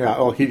bullshit. Yeah,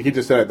 oh, he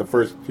just said it the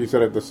first, he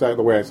said it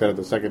the way I said it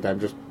the second time,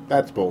 just,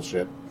 that's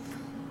bullshit.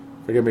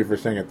 Forgive me for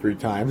saying it 3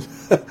 times.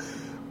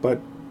 But,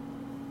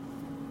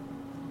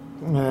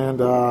 and,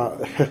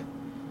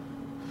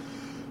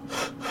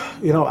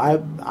 you know,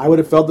 I would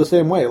have felt the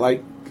same way.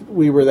 Like,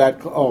 we were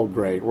that, oh,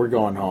 great, we're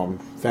going home.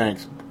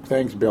 Thanks,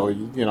 Bill.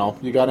 You know,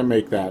 you got to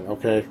make that,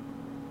 okay?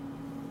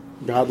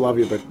 God love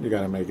you, but you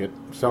got to make it.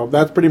 So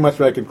that's pretty much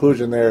my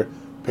conclusion there.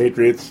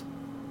 Patriots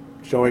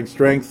showing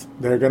strength.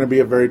 They're going to be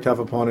a very tough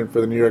opponent for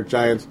the New York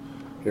Giants.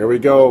 Here we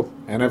go.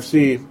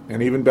 NFC,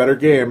 an even better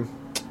game.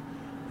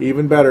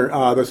 Even better.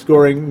 The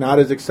scoring not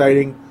as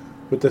exciting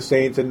with the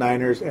Saints and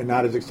Niners, and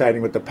not as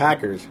exciting with the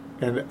Packers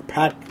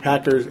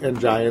and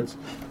Giants.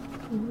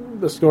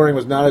 The scoring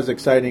was not as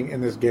exciting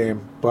in this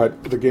game,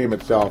 but the game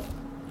itself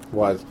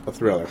was a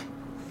thriller.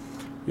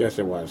 Yes,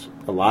 it was.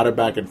 A lot of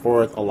back and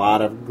forth, a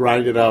lot of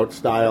grinded out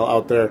style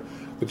out there.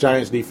 The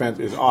Giants defense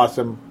is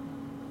awesome.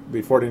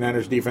 The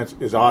 49ers defense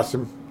is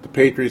awesome. The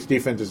Patriots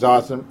defense is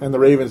awesome. And the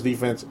Ravens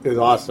defense is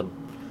awesome.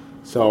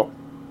 So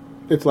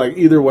it's like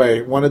either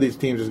way, one of these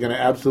teams is going to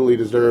absolutely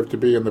deserve to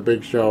be in the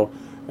big show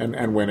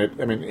and win it.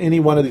 I mean, any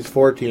one of these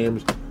 4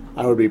 teams,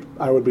 I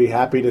would be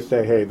happy to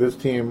say, hey, this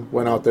team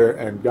went out there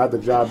and got the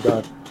job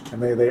done,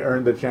 and they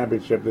earned the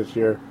championship this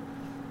year.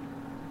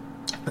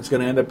 It's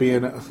going to end up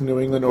being New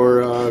England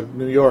or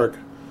New York,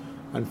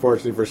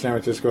 unfortunately, for San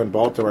Francisco and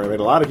Baltimore. I mean,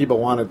 a lot of people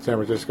wanted San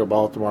Francisco,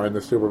 Baltimore in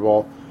the Super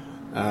Bowl.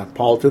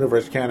 Paul Tuna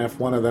versus Caniff,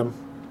 one of them.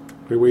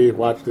 We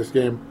watched this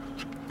game.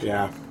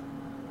 Yeah.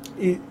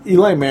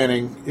 Eli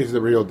Manning is the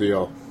real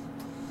deal.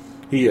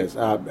 He is.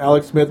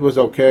 Alex Smith was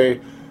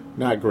okay,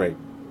 not great.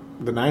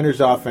 The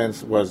Niners'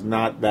 offense was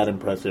not that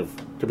impressive,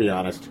 to be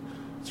honest.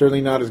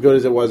 Certainly not as good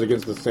as it was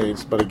against the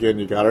Saints, but again,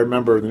 you got to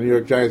remember, the New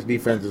York Giants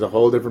defense is a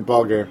whole different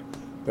ballgame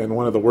than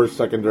one of the worst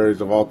secondaries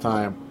of all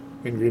time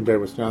in Green Bay,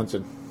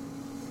 Wisconsin.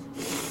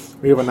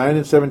 We have a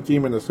 9-7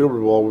 team in the Super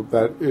Bowl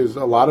that is,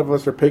 a lot of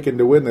us are picking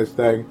to win this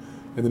thing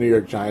in the New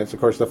York Giants.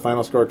 Of course, the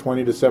final score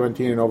 20-17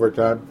 in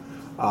overtime.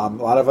 A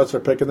lot of us are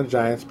picking the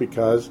Giants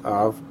because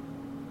of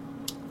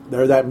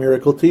they're that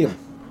miracle team.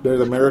 They're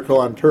the miracle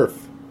on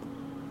turf.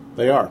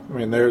 They are. I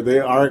mean, they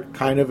are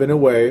kind of, in a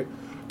way,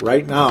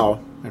 right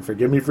now, and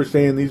forgive me for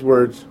saying these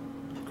words,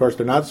 of course,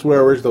 they're not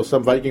swear words, though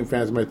some Viking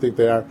fans might think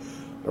they are.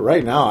 But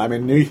right now, I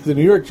mean, the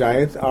New York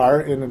Giants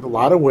are, in a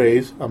lot of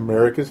ways,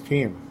 America's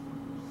team.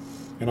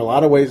 In a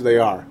lot of ways, they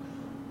are.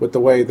 With the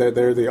way that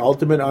they're the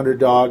ultimate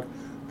underdog.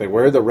 They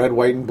wear the red,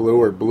 white, and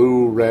blue, or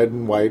blue, red,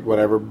 and white,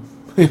 whatever,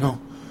 you know.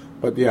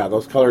 But, yeah,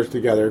 those colors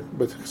together.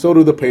 But so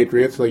do the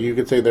Patriots. Like, you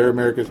could say they're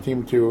America's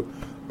team, too.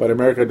 But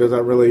America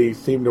doesn't really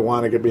seem to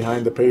want to get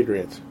behind the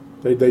Patriots.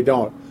 They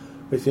don't.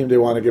 They seem to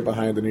want to get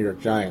behind the New York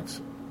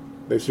Giants.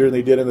 They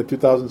certainly did in the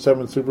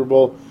 2007 Super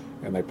Bowl,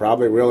 And they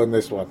probably will in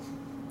this one.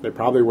 They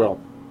probably will.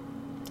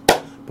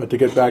 But to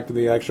get back to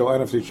the actual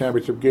NFC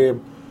Championship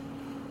game,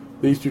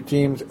 these two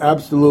teams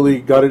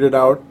absolutely gutted it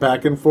out,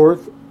 back and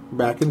forth,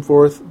 back and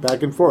forth,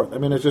 back and forth. I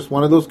mean, it's just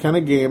one of those kind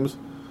of games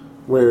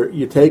where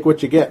you take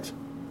what you get.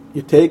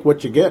 You take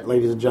what you get,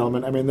 ladies and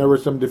gentlemen. I mean, there were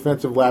some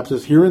defensive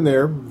lapses here and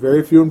there,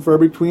 very few and far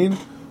between,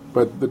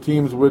 but the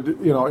teams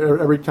would,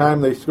 every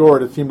time they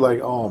scored, it seemed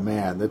like, oh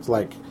man, it's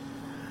like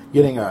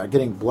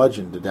getting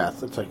bludgeoned to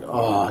death. It's like,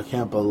 oh, I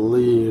can't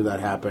believe that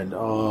happened.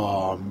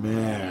 Oh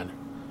man,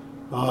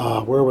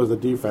 where was the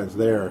defense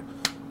there?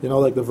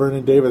 Like the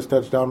Vernon Davis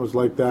touchdown was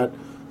like that,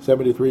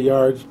 73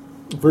 yards.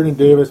 Vernon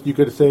Davis, you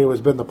could say, has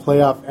been the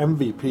playoff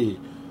MVP.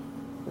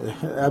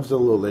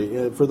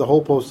 Absolutely, for the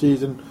whole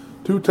postseason.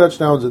 2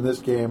 touchdowns in this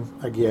game.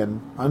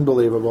 Again,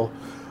 unbelievable.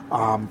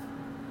 And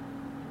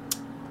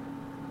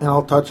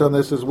I'll touch on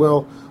this as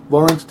well.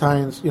 Lawrence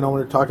Tynes, when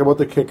we're talking about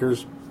the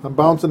kickers, I'm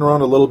bouncing around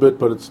a little bit,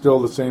 but it's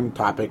still the same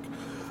topic.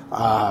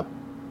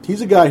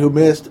 He's a guy who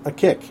missed a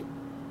kick.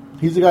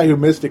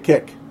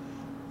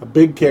 A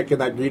big kick in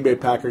that Green Bay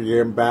Packer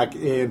game back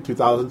in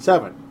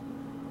 2007.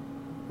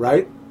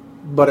 Right?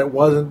 But it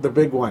wasn't the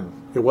big one.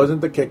 It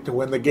wasn't the kick to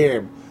win the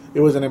game. It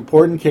was an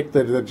important kick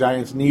that the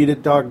Giants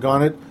needed,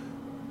 doggone it.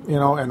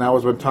 And that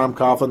was when Tom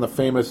Coughlin, the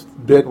famous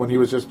bit when he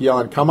was just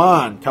yelling, come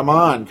on, come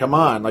on, come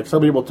on. Like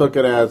some people took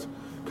it as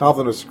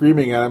Coughlin was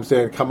screaming at him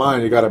saying, come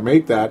on, you got to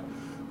make that.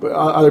 But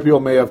other people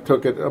may have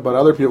took it, but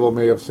other people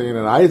may have seen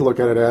it. I look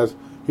at it as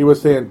he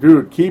was saying,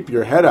 dude, keep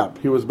your head up.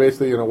 He was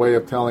basically in a way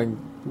of telling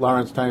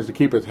Lawrence Tynes to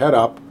keep his head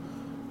up.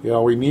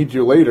 We need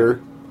you later.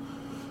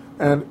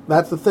 And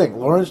that's the thing.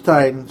 Lawrence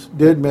Tynes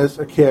did miss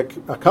a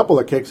couple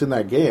of kicks in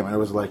that game. And it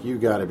was like, you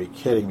got to be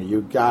kidding me.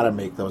 You got to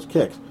make those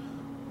kicks.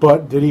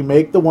 But did he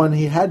make the one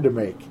he had to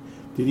make?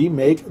 Did he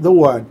make the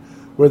one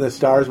where the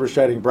stars were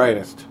shining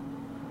brightest?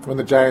 When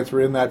the Giants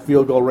were in that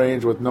field goal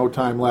range with no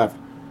time left?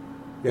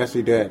 Yes,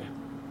 he did.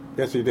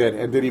 Yes, he did.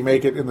 And did he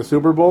make it in the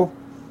Super Bowl?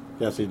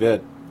 Yes, he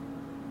did.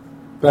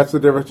 That's the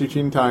difference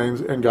between Tynes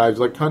and guys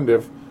like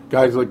Cundiff,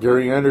 guys like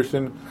Gary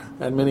Anderson,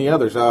 and many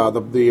others.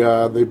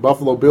 The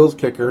Buffalo Bills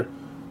kicker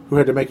who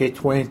had to make a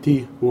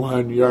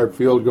 21-yard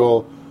field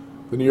goal.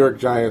 The New York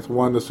Giants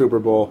won the Super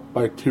Bowl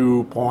by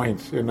 2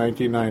 points in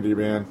 1990,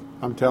 man.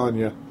 I'm telling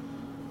you,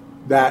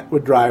 that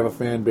would drive a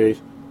fan base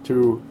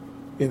to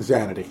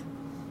insanity.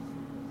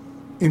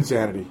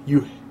 Insanity.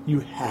 You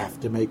have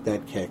to make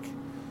that kick.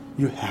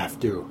 You have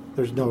to.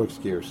 There's no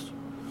excuse.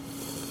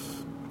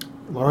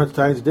 Lawrence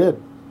Tynes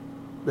did.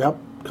 Yep,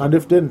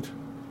 Cundiff didn't.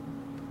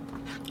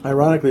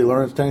 Ironically,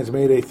 Lawrence Tynes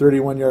made a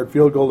 31-yard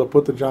field goal to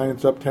put the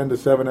Giants up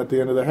 10-7 at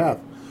the end of the half.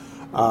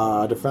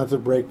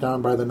 Defensive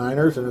breakdown by the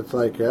Niners, and it's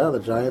like, yeah, the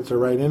Giants are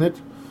right in it.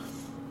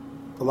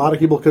 A lot of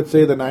people could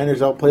say the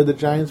Niners outplayed the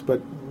Giants, but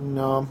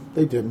no,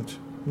 they didn't.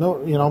 No,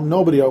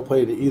 nobody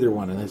outplayed either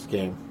one in this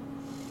game.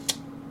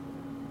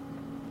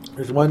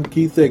 There's one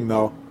key thing,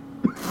 though.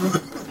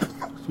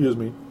 Excuse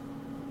me.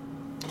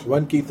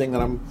 One key thing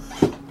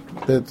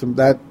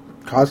that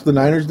cost the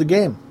Niners the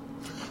game.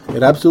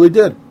 It absolutely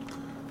did.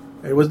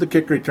 It was the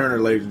kick returner,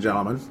 ladies and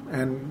gentlemen,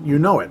 and you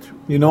know it.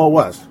 You know it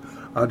was.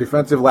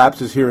 Defensive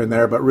lapses here and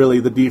there, but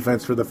really the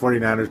defense for the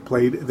 49ers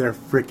played their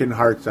freaking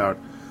hearts out.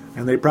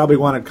 And they probably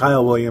wanted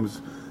Kyle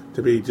Williams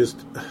to be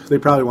they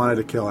probably wanted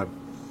to kill him.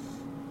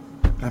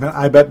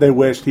 I bet they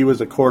wished he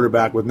was a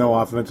quarterback with no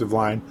offensive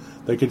line.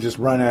 They could just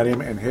run at him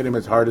and hit him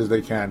as hard as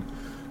they can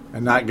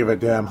and not give a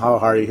damn how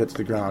hard he hits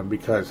the ground,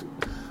 because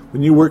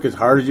when you work as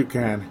hard as you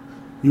can,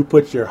 you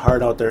put your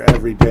heart out there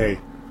every day.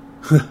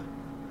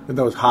 In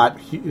those hot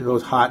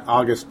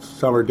August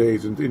summer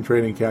days in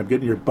training camp,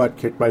 getting your butt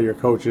kicked by your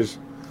coaches.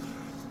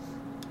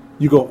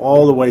 You go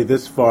all the way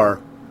this far,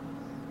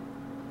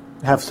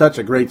 have such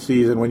a great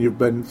season when you've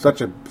been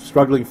such a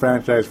struggling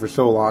franchise for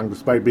so long,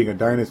 despite being a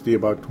dynasty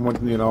about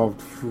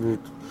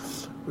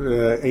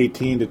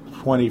 18 to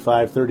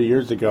 25, 30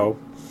 years ago.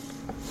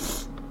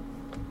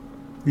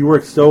 You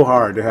worked so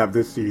hard to have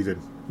this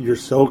season. You're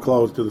so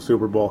close to the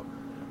Super Bowl,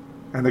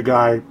 and the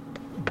guy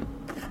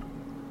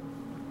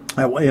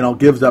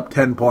gives up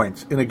 10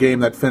 points in a game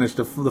that finished,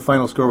 the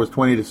final score was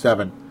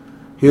 20-7.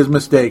 His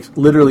mistakes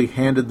literally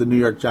handed the New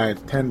York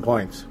Giants 10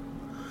 points.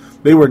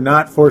 They were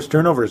not forced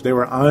turnovers. They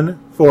were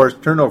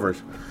unforced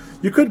turnovers.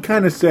 You could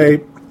kind of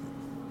say,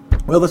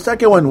 well, the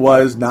second one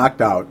was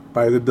knocked out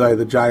by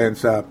the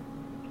Giants'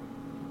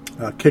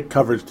 kick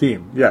coverage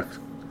team. Yes.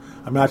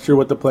 I'm not sure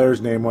what the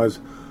player's name was.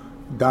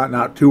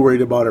 Not too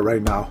worried about it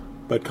right now.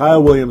 But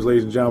Kyle Williams,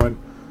 ladies and gentlemen,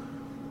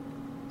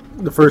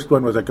 the first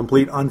one was a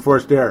complete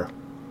unforced error.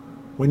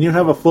 When you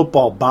have a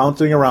football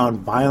bouncing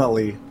around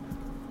violently,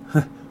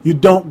 you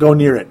don't go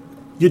near it.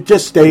 You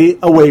just stay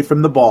away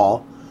from the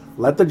ball.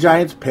 Let the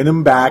Giants pin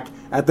him back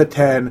at the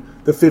 10,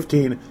 the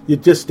 15. You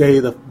just stay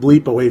the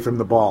bleep away from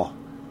the ball.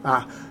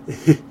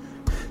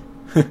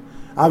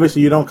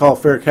 Obviously, you don't call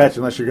fair catch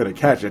unless you're going to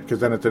catch it,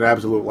 because then it's an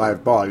absolute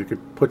live ball. You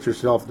could put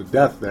yourself to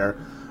death there.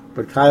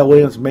 But Kyle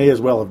Williams may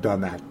as well have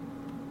done that.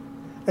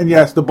 And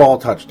yes, the ball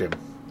touched him.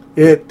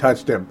 It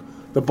touched him.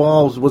 The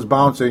ball was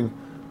bouncing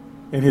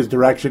in his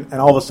direction, and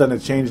all of a sudden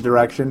it changed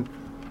direction.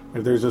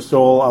 If there's a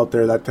soul out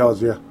there that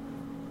tells you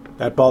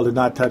that ball did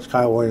not touch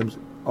Kyle Williams,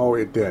 oh,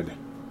 it did.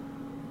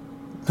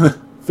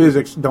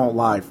 Physics don't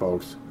lie,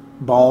 folks.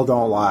 Ball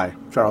don't lie.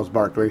 Charles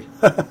Barkley.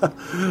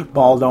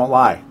 Ball don't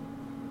lie.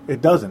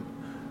 It doesn't.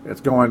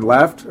 It's going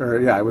left,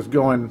 it was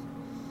going,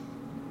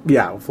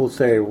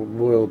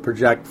 we'll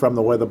project from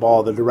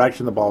the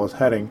direction the ball was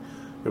heading.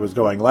 It was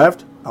going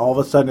left. All of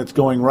a sudden, it's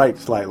going right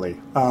slightly.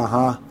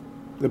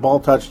 The ball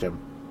touched him.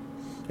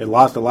 It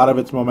lost a lot of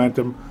its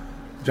momentum.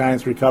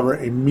 Giants recover,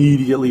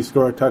 immediately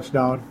score a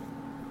touchdown.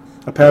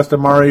 A pass to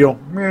Mario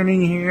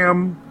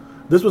Manningham.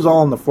 This was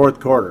all in the fourth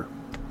quarter.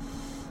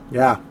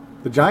 Yeah,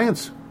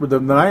 the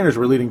Niners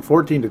were leading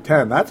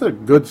 14-10. That's a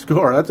good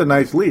score. That's a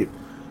nice lead.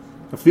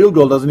 A field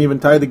goal doesn't even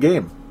tie the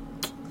game.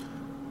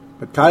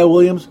 But Kyle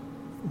Williams,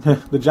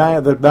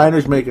 the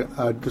Niners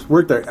just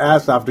work their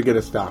ass off to get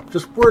a stop.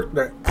 Just work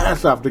their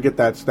ass off to get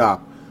that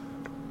stop.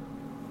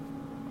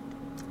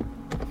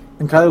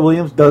 And Kyle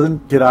Williams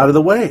doesn't get out of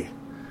the way.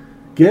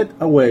 Get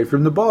away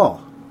from the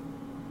ball.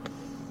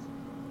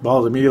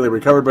 Ball is immediately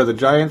recovered by the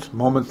Giants.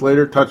 Moments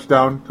later,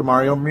 touchdown to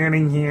Mario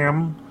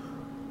Manningham.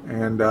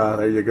 And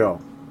there you go.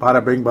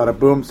 Bada bing, bada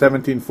boom,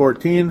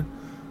 17-14.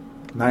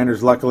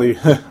 Niners luckily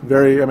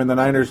the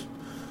Niners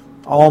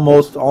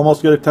almost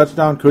get a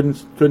touchdown.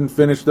 Couldn't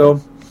finish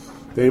though.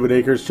 David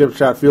Akers chip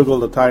shot field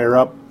goal to tie her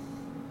up.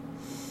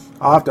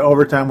 Off to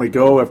overtime we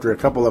go after a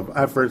couple of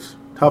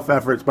tough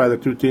efforts by the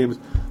two teams.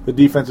 The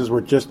defenses were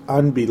just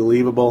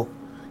unbelievable.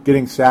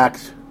 Getting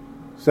sacks,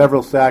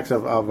 several sacks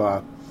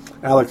of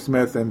Alex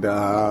Smith and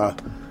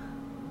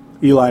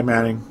Eli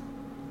Manning.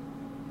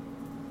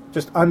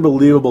 Just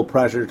unbelievable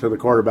pressure to the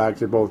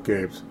quarterbacks in both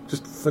games.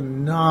 Just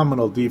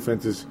phenomenal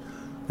defenses.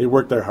 They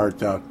worked their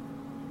hearts out.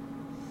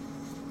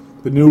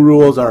 The new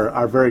rules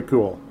are very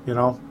cool.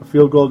 A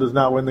field goal does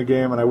not win the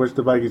game, and I wish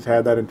the Vikings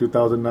had that in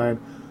 2009.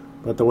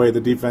 But the way the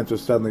defense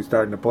was suddenly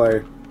starting to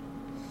play,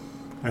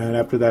 and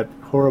after that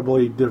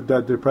horribly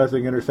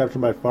depressing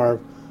interception by Favre,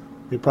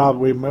 we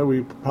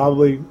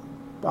probably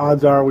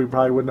odds are we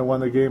probably wouldn't have won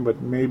the game,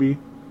 but maybe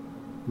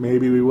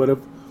we would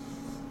have.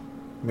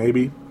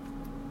 Maybe.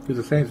 Because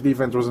the Saints'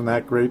 defense wasn't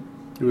that great.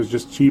 It was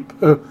just cheap.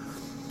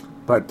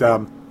 But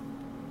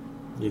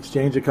you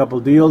exchange a couple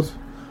deals.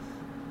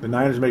 The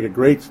Niners make a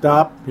great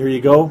stop. Here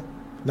you go.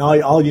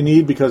 Now all you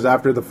need, because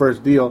after the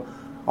first deal,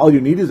 all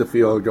you need is a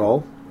field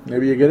goal.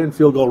 Maybe you get in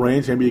field goal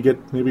range.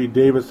 Maybe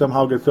Davis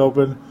somehow gets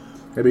open.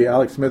 Maybe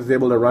Alex Smith is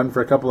able to run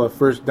for a couple of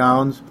first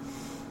downs.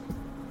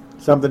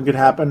 Something could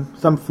happen.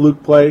 Some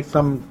fluke play.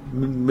 Some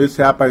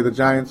mishap by the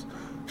Giants.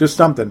 Just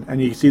something.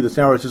 And you see the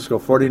San Francisco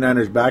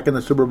 49ers back in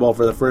the Super Bowl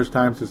for the first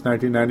time since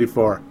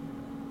 1994.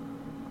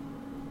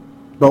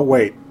 But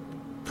wait.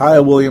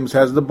 Kyle Williams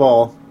has the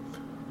ball.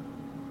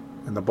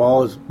 And the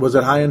ball was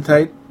it high and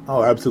tight?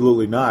 Oh,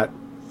 absolutely not.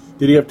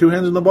 Did he have two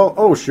hands on the ball?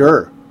 Oh,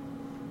 sure.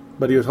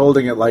 But he was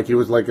holding it like he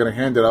was going to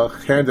hand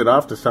it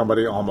off to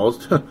somebody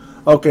almost.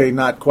 Okay,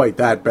 not quite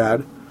that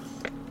bad.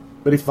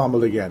 But he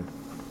fumbled again.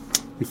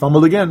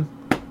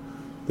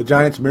 The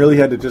Giants merely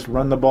had to just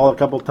run the ball a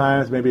couple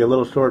times, maybe a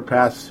little short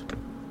pass,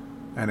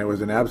 and it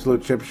was an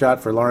absolute chip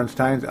shot for Lawrence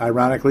Tynes.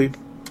 Ironically,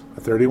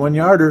 a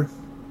 31-yarder.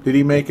 Did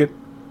he make it?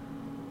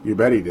 You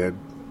bet he did.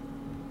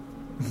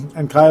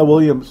 And Kyle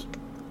Williams,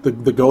 the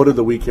GOAT of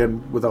the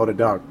weekend, without a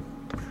doubt.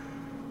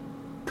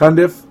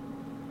 Cundiff,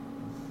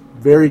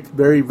 very,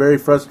 very, very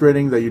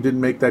frustrating that you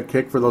didn't make that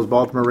kick for those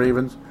Baltimore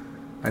Ravens,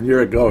 and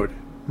you're a GOAT.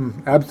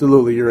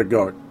 Absolutely, you're a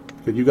GOAT,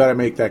 because you got to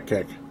make that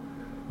kick.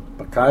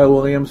 But Kyle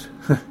Williams,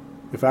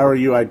 if I were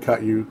you, I'd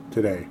cut you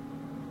today.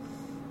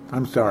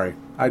 I'm sorry.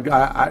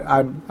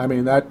 I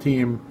mean, that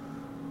team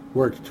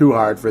worked too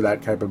hard for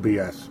that type of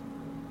BS.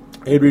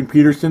 Adrian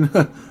Peterson,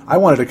 I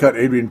wanted to cut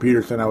Adrian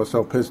Peterson. I was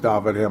so pissed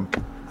off at him.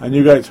 And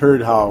you guys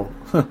heard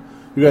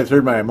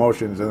my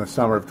emotions in the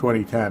summer of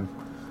 2010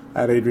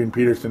 at Adrian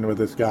Peterson with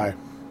this guy.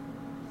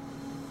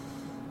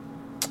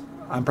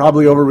 I'm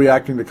probably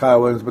overreacting to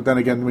Kyle Williams, but then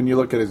again, when you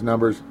look at his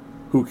numbers,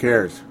 who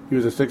cares? He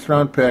was a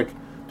 6th-round pick,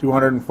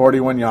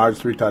 241 yards,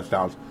 3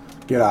 touchdowns.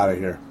 Get out of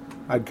here.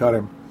 I'd cut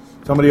him.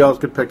 Somebody else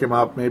could pick him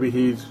up. Maybe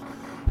he's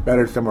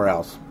better somewhere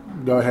else.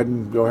 Go ahead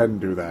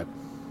and do that.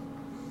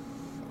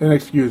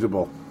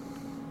 Inexcusable.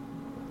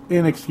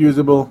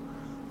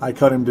 I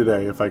cut him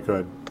today if I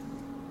could.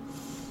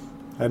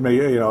 And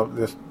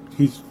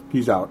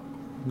he's out.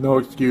 No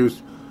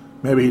excuse.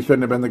 Maybe he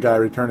shouldn't have been the guy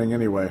returning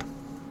anyway.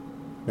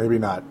 Maybe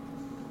not.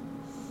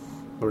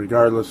 But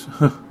regardless,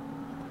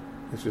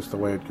 it's just the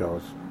way it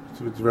goes.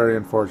 It's very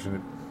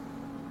unfortunate.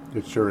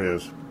 It sure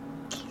is.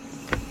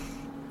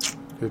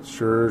 It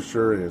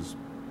sure is.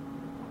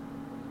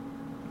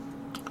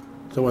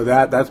 So with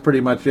that, that's pretty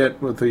much it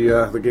with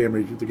the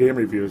game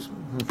reviews.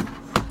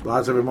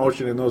 Lots of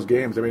emotion in those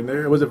games. I mean,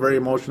 it was a very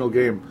emotional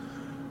game.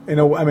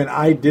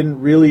 I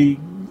didn't really.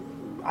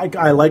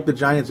 I like the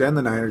Giants and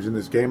the Niners in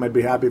this game. I'd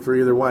be happy for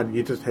either one.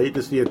 You just hate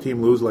to see a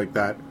team lose like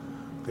that.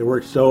 They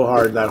worked so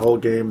hard that whole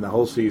game, the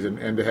whole season,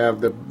 and to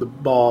have the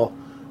ball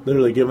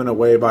literally given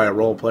away by a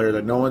role player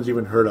that no one's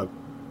even heard of.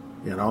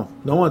 You know,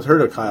 no one's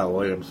heard of Kyle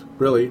Williams,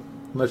 really,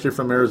 unless you're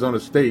from Arizona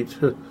State.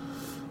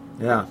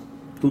 Yeah,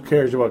 who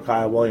cares about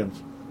Kyle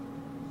Williams?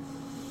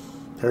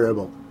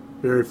 Terrible.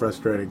 Very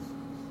frustrating.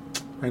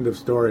 End of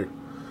story.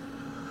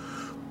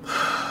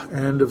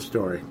 End of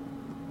story.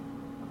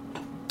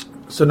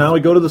 So now we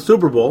go to the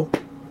Super Bowl.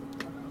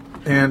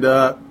 And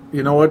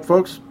you know what,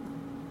 folks?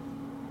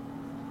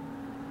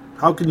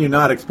 How can you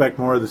not expect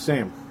more of the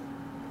same?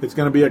 It's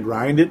going to be a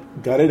grind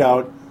it, gut it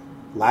out,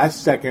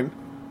 last second,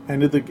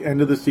 end of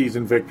the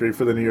season victory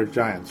for the New York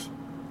Giants.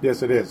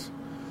 Yes, it is.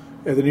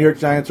 And the New York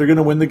Giants are going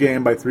to win the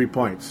game by 3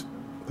 points.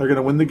 They're going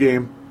to win the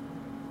game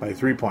by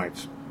 3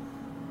 points.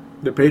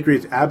 The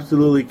Patriots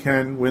absolutely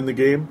can win the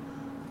game.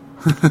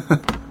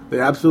 They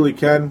absolutely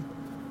can.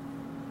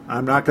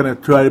 I'm not going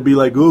to try to be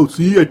like, oh,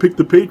 see, I picked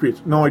the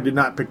Patriots. No, I did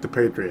not pick the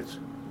Patriots.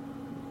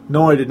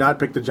 No, I did not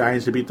pick the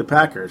Giants to beat the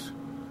Packers.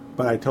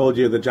 But I told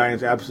you the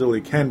Giants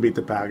absolutely can beat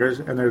the Packers,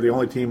 and they're the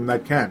only team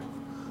that can.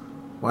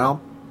 Well,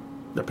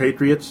 the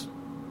Patriots...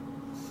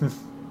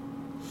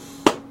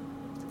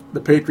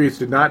 the Patriots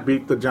did not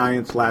beat the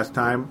Giants last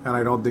time, and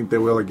I don't think they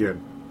will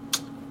again.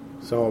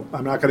 So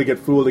I'm not going to get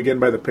fooled again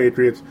by the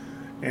Patriots.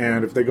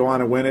 And if they go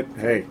on and win it,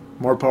 hey,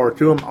 more power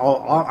to them.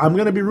 I'm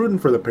going to be rooting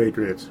for the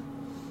Patriots.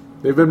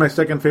 They've been my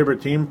second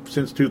favorite team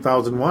since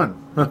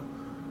 2001.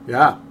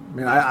 Yeah, I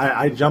mean,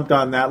 I jumped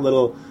on that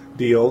little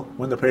deal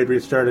when the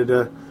Patriots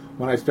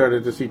when I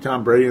started to see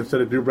Tom Brady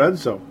instead of Drew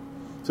Bledsoe.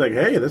 It's like,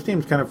 hey, this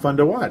team's kind of fun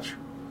to watch.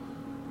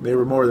 They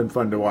were more than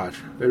fun to watch.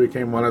 They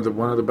became one of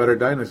the better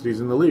dynasties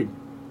in the league.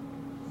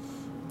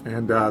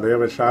 And they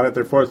have a shot at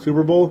their fourth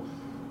Super Bowl.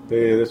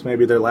 This may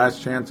be their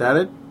last chance at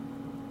it.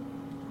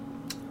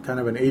 Kind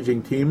of an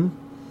aging team.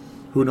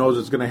 Who knows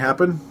what's going to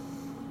happen?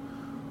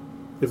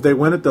 If they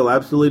win it, they'll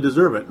absolutely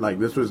deserve it. Like,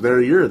 this was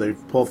their year. They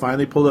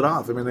finally pulled it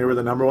off. I mean, they were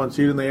the number one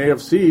seed in the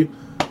AFC.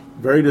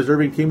 Very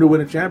deserving team to win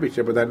a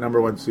championship with that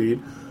number one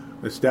seed.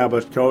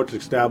 Established coach,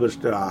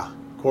 established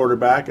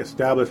quarterback,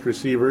 established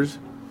receivers,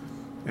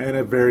 and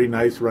a very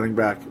nice running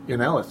back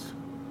in Ellis.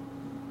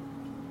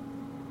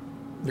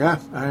 Yeah,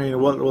 I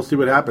mean, we'll see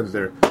what happens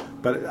there.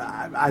 But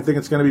I think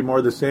it's going to be more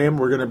of the same.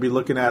 We're going to be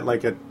looking at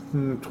like a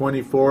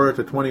 24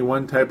 to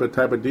 21 type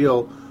of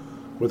deal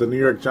with the New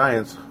York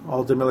Giants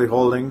ultimately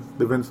holding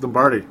the Vince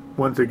Lombardi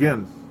once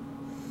again.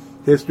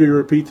 History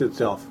repeats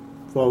itself,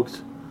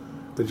 folks.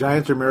 The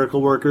Giants are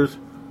miracle workers.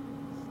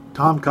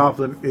 Tom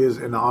Coughlin is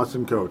an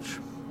awesome coach.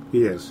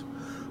 He is.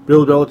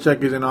 Bill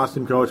Belichick is an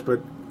awesome coach,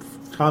 but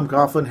Tom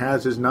Coughlin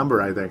has his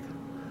number, I think.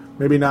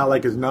 Maybe not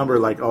like his number,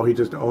 like, oh, he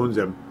just owns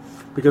him.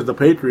 Because the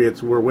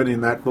Patriots were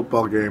winning that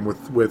football game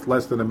with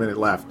less than a minute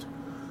left.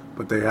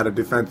 But they had a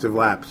defensive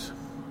lapse.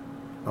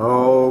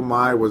 Oh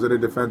my, was it a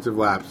defensive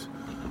lapse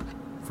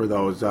for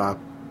those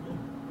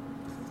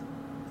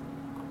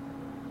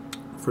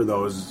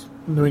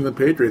New England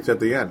Patriots at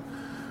the end.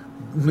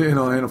 You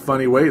know, in a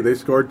funny way, they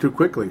scored too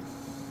quickly.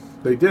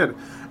 They did.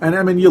 And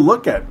I mean, you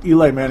look at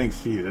Eli Manning's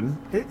season,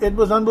 it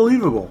was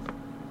unbelievable.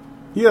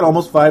 He had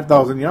almost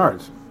 5,000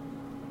 yards.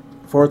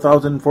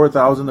 4,000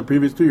 the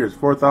previous 2 years,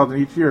 4,000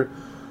 each year.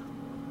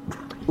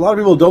 A lot of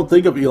people don't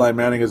think of Eli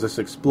Manning as this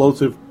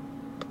explosive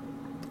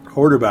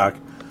quarterback,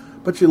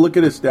 but you look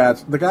at his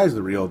stats, the guy's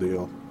the real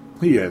deal.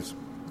 He is.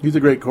 He's a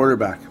great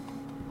quarterback.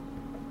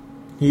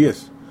 He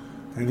is.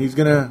 And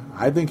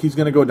I think he's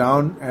going to go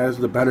down as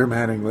the better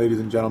Manning, ladies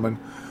and gentlemen.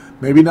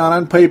 Maybe not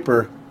on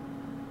paper,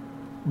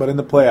 but in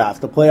the playoffs.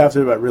 The playoffs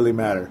are what really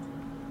matter.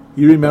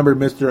 You remember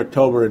Mr.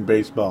 October in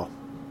baseball.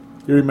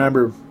 You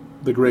remember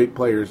the great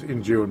players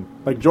in June.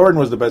 Like Jordan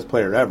was the best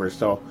player ever,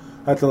 so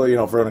that's for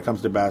when it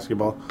comes to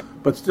basketball.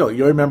 But still,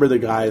 you remember the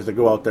guys that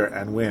go out there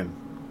and win.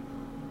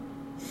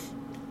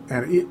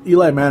 And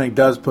Eli Manning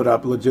does put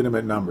up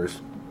legitimate numbers.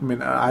 I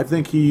mean, I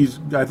think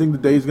the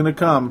day's going to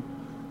come.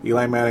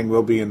 Eli Manning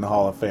will be in the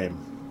Hall of Fame.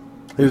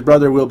 His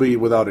brother will be,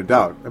 without a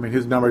doubt. I mean,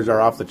 his numbers are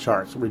off the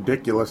charts,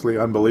 ridiculously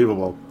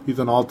unbelievable. He's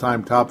an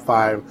all-time top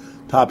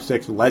 5, top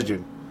 6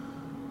 legend.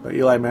 But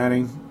Eli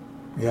Manning,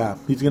 yeah,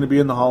 he's going to be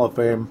in the Hall of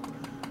Fame.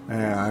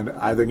 And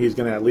I think he's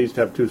going to at least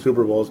have 2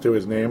 Super Bowls to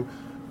his name,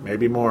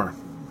 maybe more.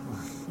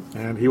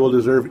 And he will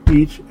deserve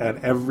each and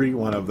every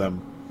one of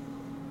them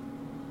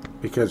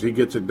because he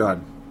gets it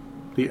done.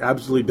 He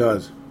absolutely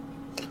does.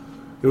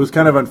 It was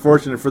kind of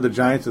unfortunate for the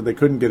Giants that they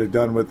couldn't get it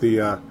done with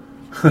the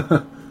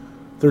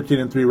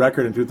 13-3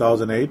 record in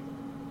 2008.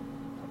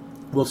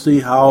 We'll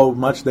see how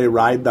much they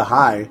ride the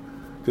high,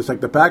 just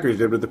like the Packers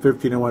did with the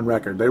 15-1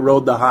 record. They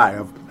rode the high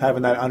of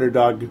having that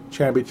underdog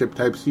championship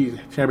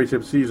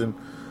season.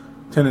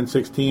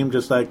 10-6 team,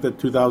 just like the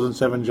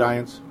 2007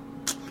 Giants.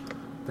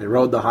 They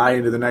rode the high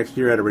into the next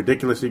year at a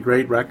ridiculously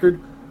great record,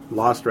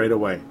 lost right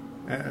away.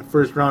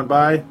 First round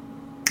bye,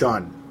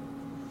 done.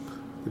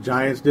 The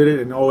Giants did it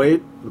in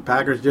 2008. The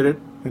Packers did it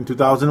in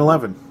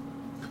 2011.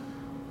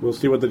 We'll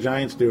see what the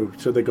Giants do.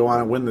 Should they go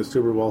on and win the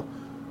Super Bowl?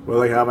 Will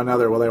they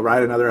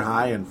ride another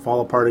high and fall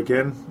apart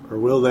again? Or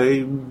will they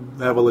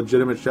have a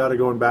legitimate shot of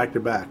going back to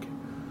back?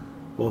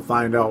 We'll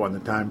find out when the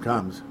time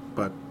comes.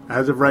 But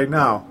as of right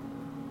now,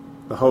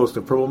 the host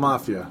of Purple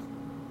Mafia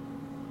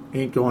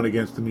ain't going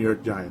against the New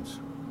York Giants.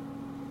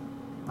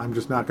 I'm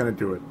just not going to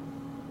do it.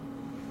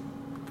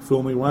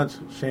 Fool me once,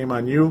 shame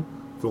on you.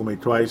 Fool me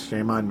twice,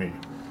 shame on me.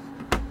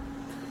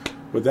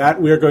 With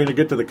that, we are going to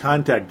get to the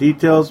contact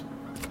details.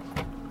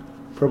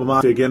 Purple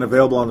Mafia, again,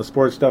 available on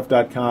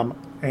thesportstuff.com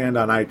and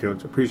on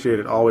iTunes. Appreciate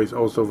it always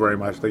so very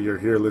much that you're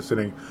here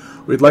listening.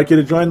 We'd like you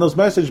to join those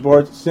message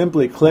boards.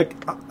 Simply go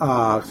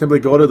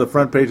to the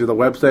front page of the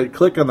website,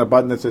 click on the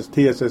button that says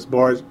TSS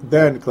Boards,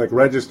 then click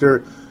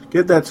register.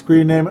 Get that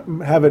screen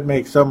name, have it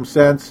make some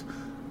sense,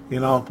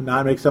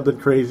 not make something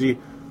crazy.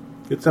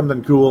 Get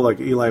something cool like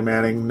Eli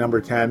Manning,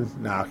 number 10.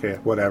 Nah, okay,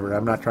 whatever.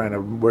 I'm not trying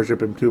to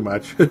worship him too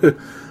much.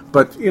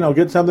 But,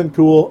 get something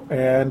cool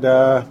and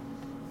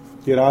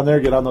get on there,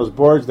 get on those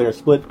boards. They're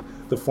split.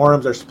 The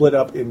forums are split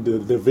up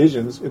into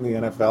divisions in the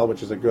NFL,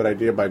 which is a good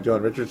idea by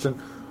John Richardson.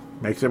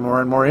 Makes it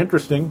more and more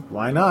interesting.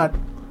 Why not?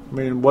 I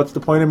mean, what's the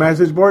point of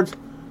message boards?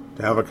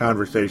 To have a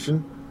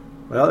conversation.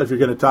 Well, if you're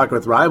going to talk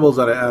with rivals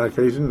on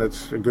occasion,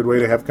 that's a good way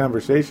to have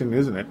conversation,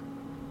 isn't it?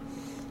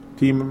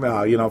 Team,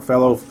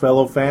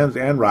 fellow fans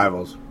and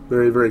rivals.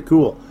 Very, very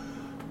cool.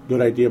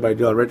 Good idea by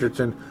Dylan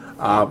Richardson.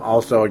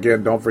 Also,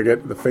 again, don't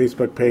forget the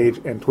Facebook page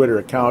and Twitter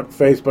account,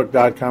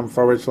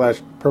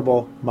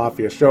 facebook.com/Purple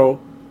Mafia Show,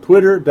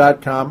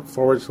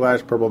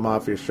 twitter.com/Purple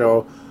Mafia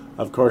Show.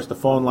 Of course, the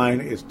phone line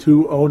is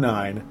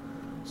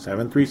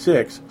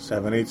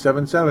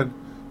 209-736-7877,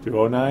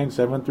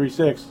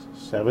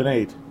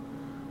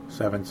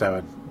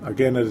 209-736-7877.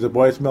 Again, it is a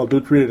voicemail. Do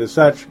treat it as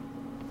such.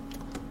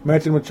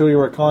 Mention which show you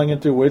are calling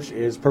into, which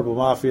is Purple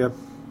Mafia.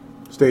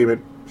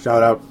 Statement,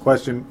 shout out,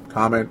 question,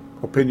 comment,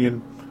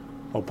 opinion,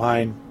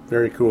 opine.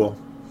 Very cool.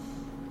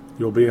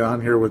 You'll be on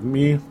here with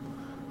me,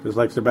 just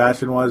like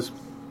Sebastian was.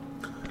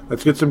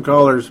 Let's get some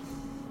callers.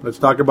 Let's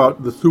talk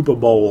about the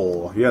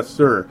Superbowl. Yes,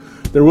 sir.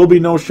 There will be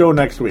no show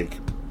next week.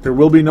 There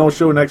will be no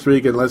show next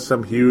week unless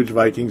some huge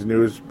Vikings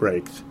news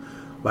breaks,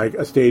 like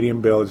a stadium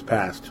bill is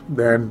passed.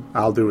 Then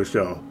I'll do a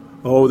show.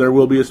 Oh, there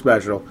will be a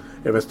special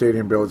if a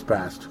stadium bill is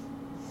passed.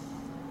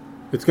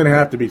 It's going to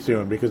have to be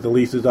soon because the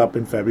lease is up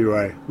in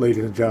February.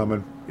 Ladies and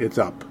gentlemen, it's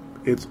up.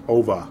 It's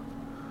over.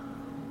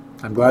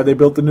 I'm glad they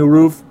built the new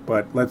roof,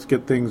 but let's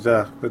get things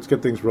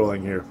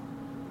rolling here.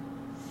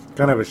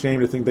 Kind of a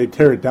shame to think they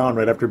tear it down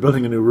right after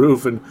building a new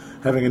roof and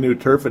having a new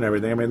turf and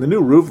everything. I mean, the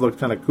new roof looks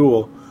kind of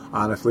cool,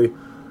 honestly,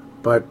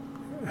 but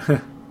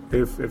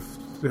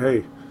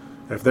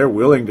if they're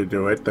willing to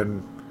do it,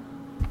 then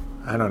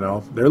I don't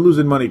know. They're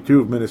losing money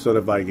too,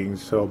 Minnesota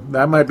Vikings. So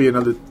that might be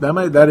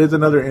that is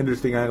another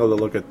interesting angle to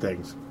look at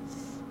things.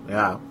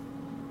 Yeah.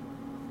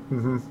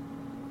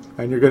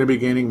 And you're going to be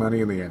gaining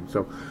money in the end.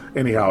 So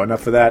anyhow,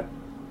 enough of that.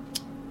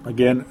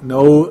 Again,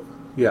 no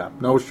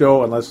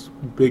show unless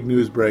big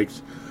news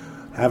breaks.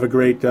 Have a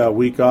great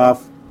week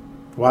off.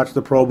 Watch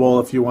the Pro Bowl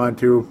if you want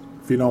to.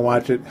 If you don't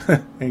watch it,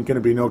 ain't going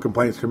to be no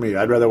complaints from me.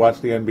 I'd rather watch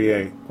the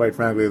NBA, quite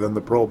frankly, than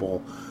the Pro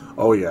Bowl.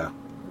 Oh, yeah.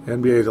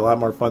 NBA is a lot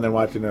more fun than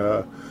watching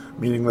a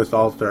meaningless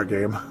All-Star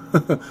game,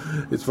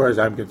 as far as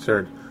I'm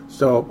concerned.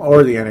 So,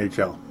 or the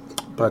NHL.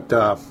 But,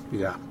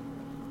 yeah,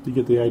 you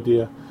get the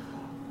idea.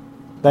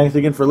 Thanks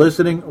again for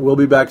listening. We'll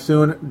be back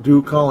soon.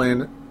 Do call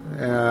in.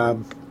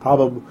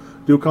 Probably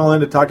do call in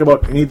to talk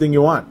about anything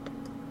you want.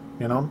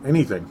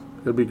 Anything.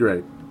 It'll be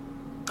great.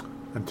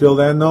 Until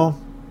then, though,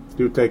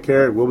 do take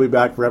care. We'll be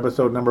back for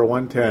episode number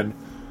 110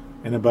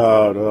 in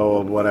about,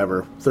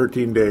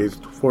 13 days,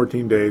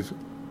 14 days.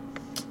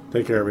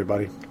 Take care,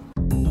 everybody.